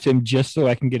draft him just so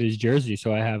I can get his jersey.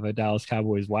 So I have a Dallas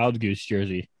Cowboys Wild Goose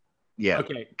jersey. Yeah.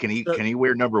 Okay. Can he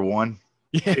wear number 1?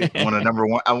 Yeah. I want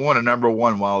a number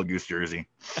 1 Wild Goose jersey.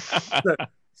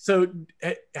 So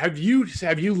have you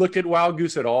looked at Wild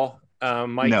Goose at all,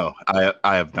 Mike? No,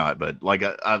 I have not. But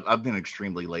I've been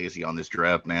extremely lazy on this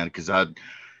draft, man, because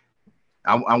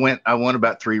I went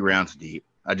about 3 rounds deep.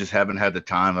 I just haven't had the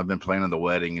time. I've been planning the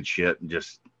wedding and shit, and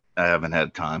I haven't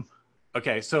had time.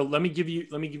 Okay, so let me give you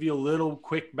a little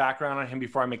quick background on him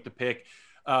before I make the pick.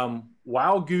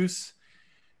 Wild Goose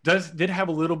did have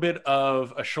a little bit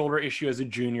of a shoulder issue as a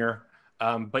junior,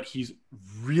 but he's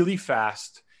really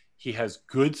fast. He has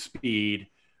good speed.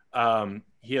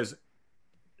 He has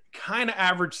kind of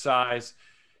average size.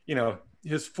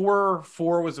 His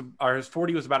 40 was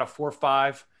about a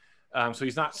 4.5. So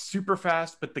he's not super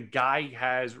fast, but the guy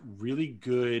has really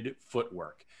good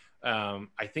footwork. I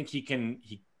think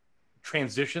he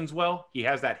transitions well. He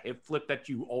has that hip flip that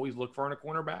you always look for in a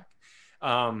cornerback.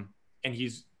 And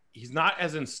he's not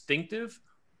as instinctive.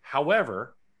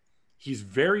 However, he's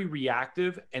very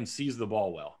reactive and sees the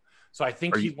ball well. So I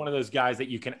think he's one of those guys that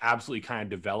you can absolutely kind of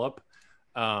develop.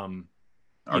 Are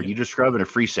you describing a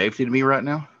free safety to me right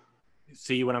now?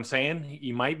 See what I'm saying?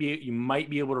 You might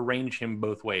be able to range him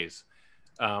both ways.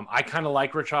 I kind of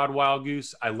like Rashad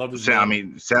Wildgoose. I love his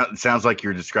name. Sounds like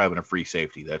you're describing a free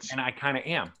safety. And I kind of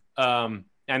am.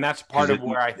 And that's part of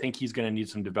where I think he's going to need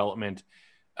some development.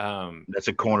 That's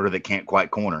a corner that can't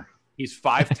quite corner. He's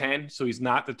 5'10", so he's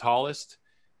not the tallest.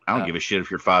 I don't give a shit if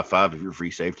you're 5'5", if you're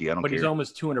free safety. I don't care. But he's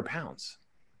almost 200 pounds.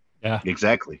 Yeah,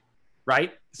 exactly.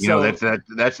 Right.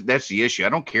 That's the issue. I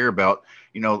don't care about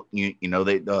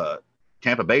they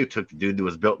Tampa Bay took the dude that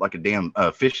was built like a damn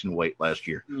fishing weight last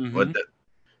year. Mm-hmm. What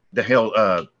the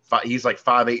hell? He's like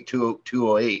 5'8",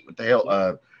 208. What the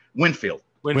hell? Winfield,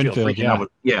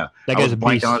 yeah. That guy's a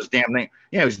beast. On his damn name.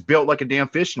 Yeah, he's built like a damn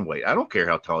fishing weight. I don't care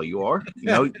how tall you are.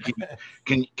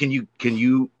 Can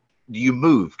you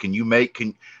move? Can you make?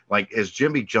 Like as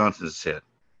Jimmy Johnson said,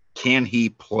 can he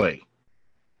play?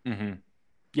 Mm-hmm.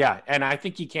 Yeah, and I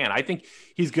think he can. I think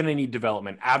he's going to need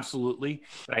development, absolutely.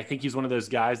 But I think he's one of those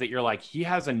guys that you're like, he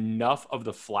has enough of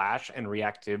the flash and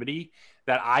reactivity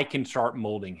that I can start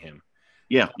molding him.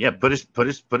 Yeah. Put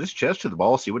his chest to the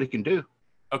ball, see what he can do.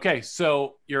 Okay,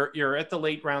 so you're at the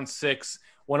late round 6.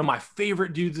 One of my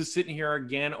favorite dudes is sitting here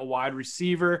again, a wide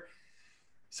receiver.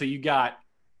 So you got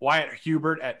Wyatt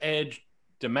Hubert at edge,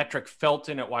 Demetric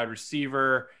Felton at wide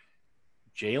receiver,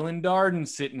 Jalen Darden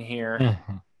sitting here.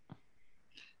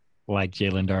 Like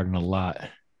Jalen Darden a lot.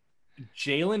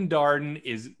 Jalen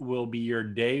Darden will be your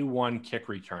day one kick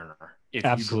returner.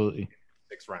 Absolutely.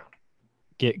 6th round.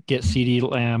 Get CeeDee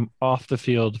Lamb off the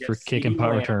field for kick and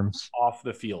punt returns. Off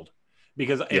the field.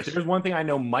 Because if there's one thing I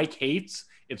know Mike hates,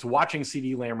 it's watching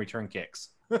CeeDee Lamb return kicks.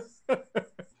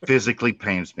 Physically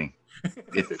pains me.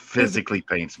 It physically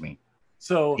pains me.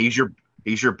 So he's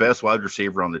your best wide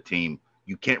receiver on the team.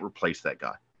 You can't replace that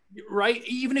guy. Right.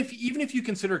 Even if you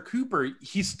consider Cooper,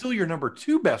 he's still your number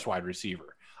 2 best wide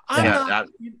receiver.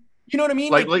 You know what I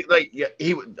mean?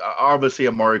 He obviously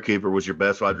Amari Cooper was your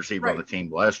best wide receiver on the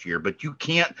team last year, but you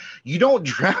don't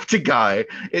draft a guy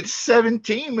at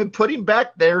 17 and put him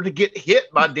back there to get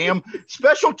hit by damn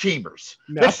special teamers.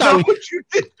 That's not what you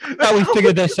did. I thought we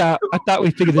figured this out. I thought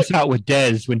we figured this out with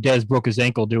Dez when Dez broke his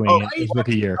ankle doing it his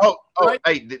rookie year.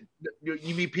 Hey,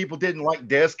 you mean people didn't like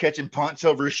Dez catching punts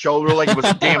over his shoulder like it was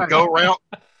a damn go route?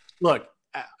 Look,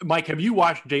 Mike, have you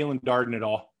watched Jalen Darden at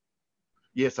all?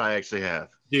 Yes, I actually have.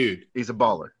 Dude, he's a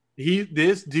baller.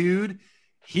 This dude,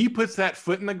 he puts that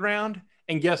foot in the ground,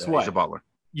 and guess what? He's a baller.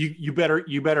 You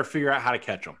better figure out how to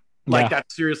catch him. Like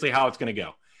that's seriously how it's going to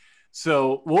go.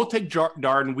 So we'll take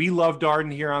Darden. We love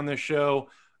Darden here on this show.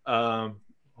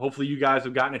 Hopefully you guys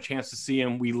have gotten a chance to see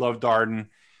him. We love Darden.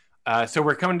 So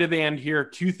we're coming to the end here,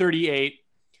 238.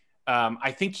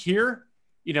 I think here,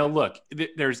 look,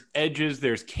 there's edges.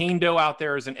 There's Kando out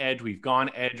there as an edge. We've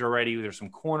gone edge already. There's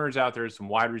some corners out there, some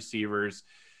wide receivers.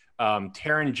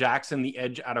 Taron Jackson, the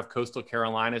edge out of Coastal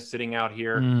Carolina, sitting out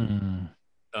here.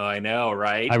 I know,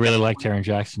 right? I really like Taron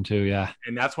Jackson too, yeah.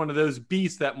 And that's one of those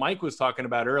beasts that Mike was talking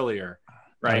about earlier,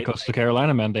 right? Coastal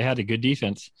Carolina, man, they had a good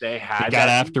defense. They got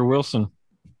after Wilson.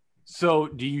 So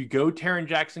do you go Taron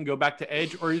Jackson, go back to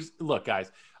edge? Or look, guys,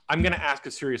 I'm going to ask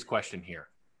a serious question here.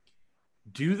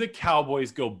 Do the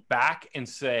Cowboys go back and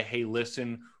say, hey,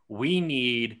 listen, we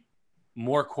need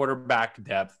more quarterback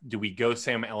depth? Do we go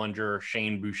Sam Ehlinger,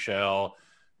 Shane Buechele,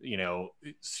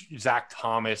 Zach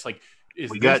Thomas? Like,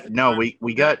 we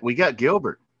got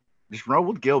Gilbert. Just roll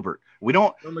with Gilbert. We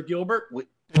don't. Gilbert.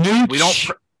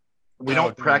 We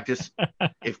don't practice.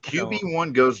 If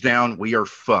QB1 goes down, we are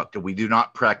fucked. We do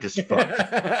not practice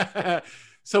fuck.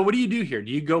 So what do you do here?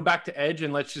 Do you go back to edge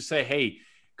and let's just say, hey,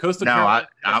 Coastal Carolina,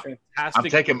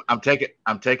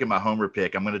 I'm taking my homer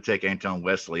pick. I'm going to take Anton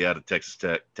Wesley out of Texas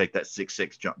Tech. Take that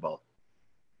 6'6" jump ball.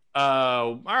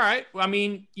 All right. Well, I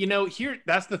mean, here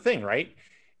that's the thing, right?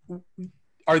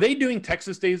 Are they doing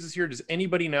Texas Days this year? Does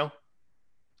anybody know?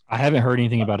 I haven't heard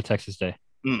anything about a Texas Day.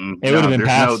 It would have been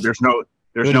passed. There's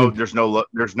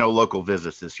no local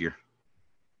visits this year.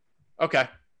 Okay.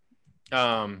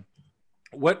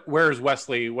 Where is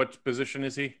Wesley? What position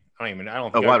is he? I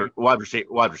don't think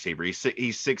wide receiver.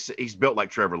 He's built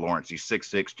like Trevor Lawrence. He's 6'6",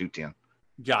 210.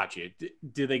 Gotcha.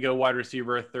 Did they go wide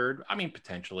receiver a third? I mean,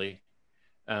 potentially.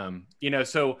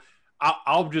 So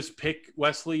I'll just pick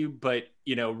Wesley, but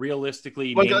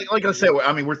realistically, like I said,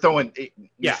 I mean, we're throwing.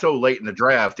 You're so late in the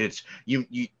draft. It's you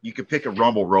could pick a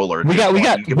rumble roller. We got.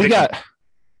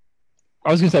 I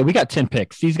was gonna say we got 10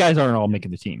 picks. These guys aren't all making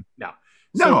the team.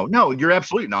 No, you're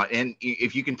absolutely not. And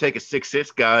if you can take a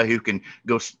 6'6" guy who can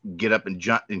go get up and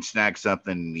jump and snag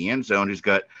something in the end zone, who's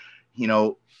got, he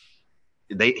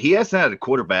hasn't had a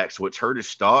quarterback, so it's hurt his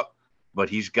stock, but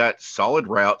he's got solid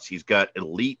routes. He's got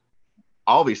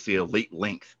obviously elite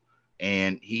length,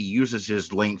 and he uses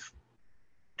his length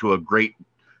to a great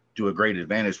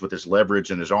advantage with his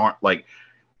leverage and his arm. Like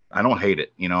I don't hate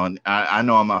it, and I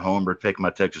know I'm a homer picking my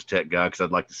Texas Tech guy because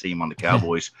I'd like to see him on the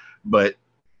Cowboys, but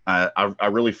I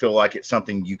really feel like it's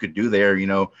something you could do there.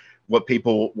 What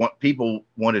people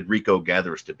wanted Rico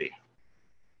Gathers to be.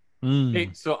 Hey,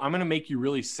 so I'm going to make you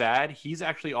really sad. He's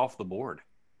actually off the board.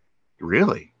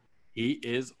 Really? He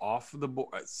is off the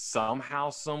board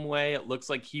somehow, some way. It looks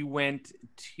like he went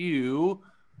to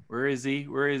where is he?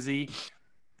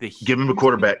 Give him a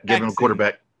quarterback.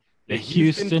 The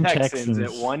Houston Texans at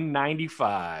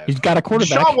 195. He's got a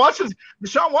quarterback.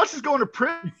 Deshaun Watson's going to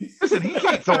prison. He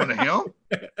can't throw into him.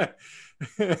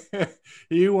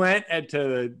 He went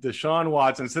to Deshaun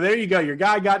Watson. So there you go. Your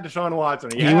guy got Deshaun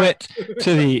Watson. He went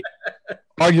to the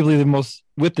arguably the most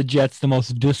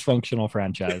dysfunctional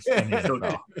franchise.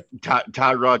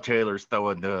 Tyrod Taylor's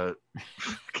throwing the.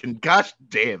 Gosh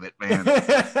damn it, man!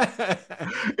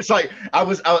 It's like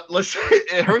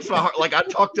it hurts my heart. Like I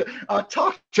talked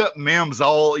up Mims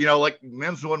all, like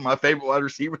Mims one of my favorite wide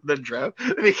receivers in the draft,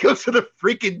 and he goes to the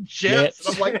freaking Jets.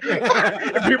 And I'm like,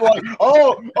 and people are like,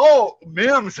 oh,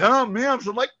 Mims, huh? Mims.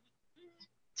 I'm like,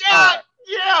 yeah,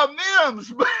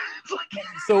 Mims. It's like,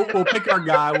 so we'll pick our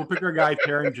guy.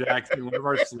 Taron Jackson, one of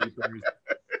our sleepers.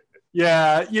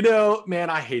 Yeah, man,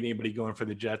 I hate anybody going for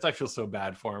the Jets. I feel so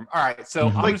bad for him. All right, so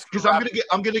I'm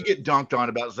gonna get dunked on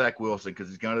about Zach Wilson because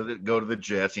he's gonna go to the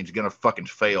Jets and he's gonna fucking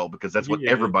fail because that's what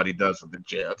everybody does with the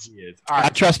Jets. All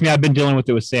right. Trust me, I've been dealing with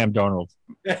it with Sam Darnold.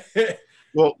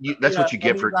 Well, that's what you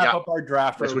get for our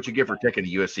draft. That's what you get for taking a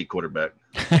USC quarterback.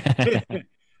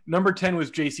 Number 10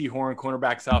 was J.C. Horn,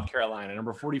 cornerback, South Carolina.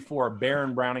 Number 44,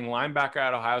 Baron Browning, linebacker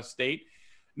out of Ohio State.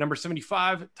 Number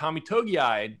 75, Tommy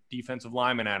Togiai, defensive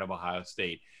lineman out of Ohio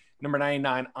State. Number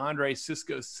 99, Andre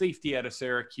Cisco, safety out of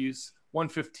Syracuse.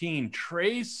 115,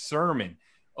 Trey Sermon,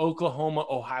 Oklahoma,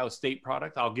 Ohio State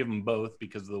product. I'll give them both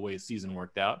because of the way the season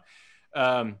worked out.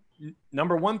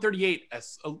 Number 138,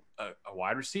 a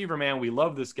wide receiver, man. We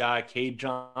love this guy, Cade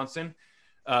Johnson.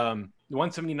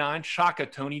 179, Shaka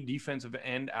Tony, defensive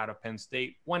end out of Penn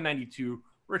State. 192,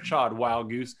 Rashad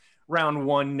Wildgoose, round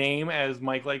one name, as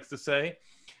Mike likes to say.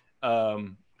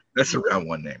 That's a round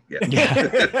one name.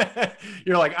 Yeah.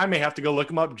 You're like, I may have to go look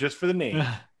him up just for the name.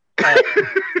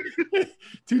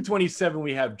 227,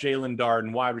 we have Jalen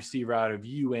Darden, wide receiver out of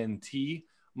UNT,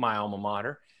 my alma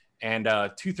mater. And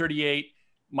 238,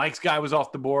 Mike's guy was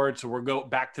off the board, so we'll go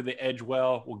back to the edge.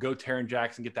 We'll go Taron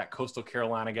Jackson, get that Coastal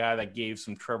Carolina guy that gave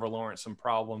some Trevor Lawrence some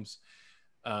problems.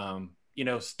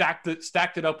 Stacked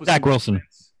it up with Zach Wilson.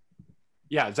 Defense.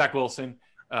 Yeah, Zach Wilson.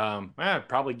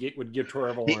 Probably would give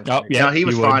Trevor Lawrence. He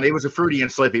was fine. It was a fruity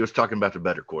and slip. He was talking about the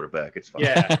better quarterback. It's fine.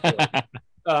 Yeah.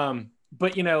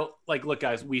 But look,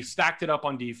 guys, we stacked it up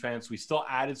on defense. We still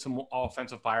added some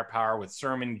offensive firepower with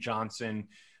Sermon, Johnson,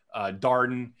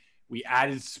 Darden. We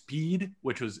added speed,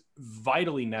 which was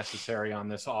vitally necessary on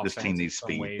this offense. This team needs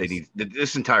speed.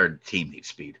 This entire team needs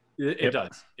speed. It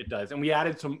does. And we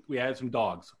added some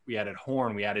dogs. We added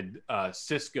Horn. We added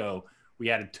Cisco. We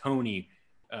added Tony,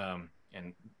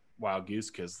 and Wild Goose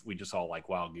because we just all like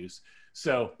Wild Goose.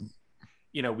 So,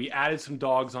 we added some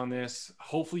dogs on this.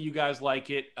 Hopefully, you guys like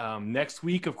it. Next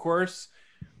week, of course,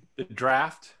 the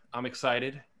draft. I'm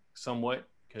excited somewhat.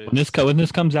 When this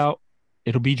comes out,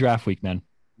 it'll be draft week, man.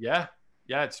 Yeah,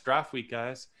 it's draft week,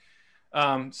 guys.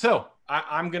 So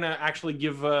I'm going to actually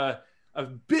give a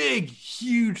big,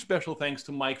 huge special thanks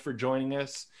to Mike for joining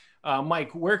us.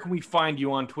 Mike, where can we find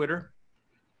you on Twitter?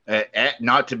 At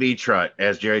not to be tried,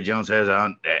 as Jerry Jones says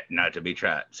on not to be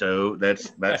tried. So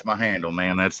that's my handle,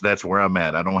 man. That's where I'm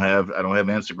at. I don't have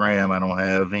Instagram. I don't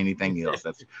have anything else.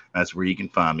 That's where you can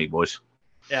find me, boys.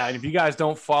 Yeah, and if you guys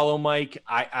don't follow Mike,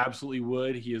 I absolutely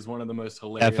would. He is one of the most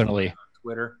hilarious Definitely on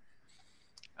Twitter.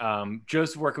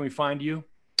 Joseph, where can we find you?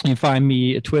 You can find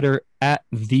me at Twitter at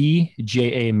the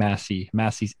J.A. Massey.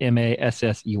 Massey's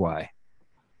Massey.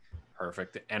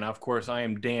 Perfect. And of course, I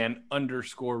am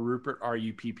Dan_Rupert,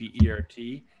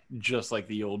 RUPPERT, just like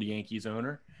the old Yankees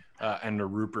owner and the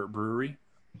Rupert Brewery.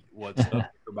 What's up,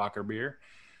 Knickerbocker beer?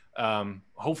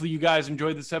 Hopefully, you guys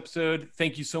enjoyed this episode.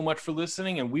 Thank you so much for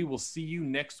listening, and we will see you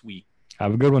next week.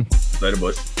 Have a good one. Later,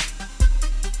 boys.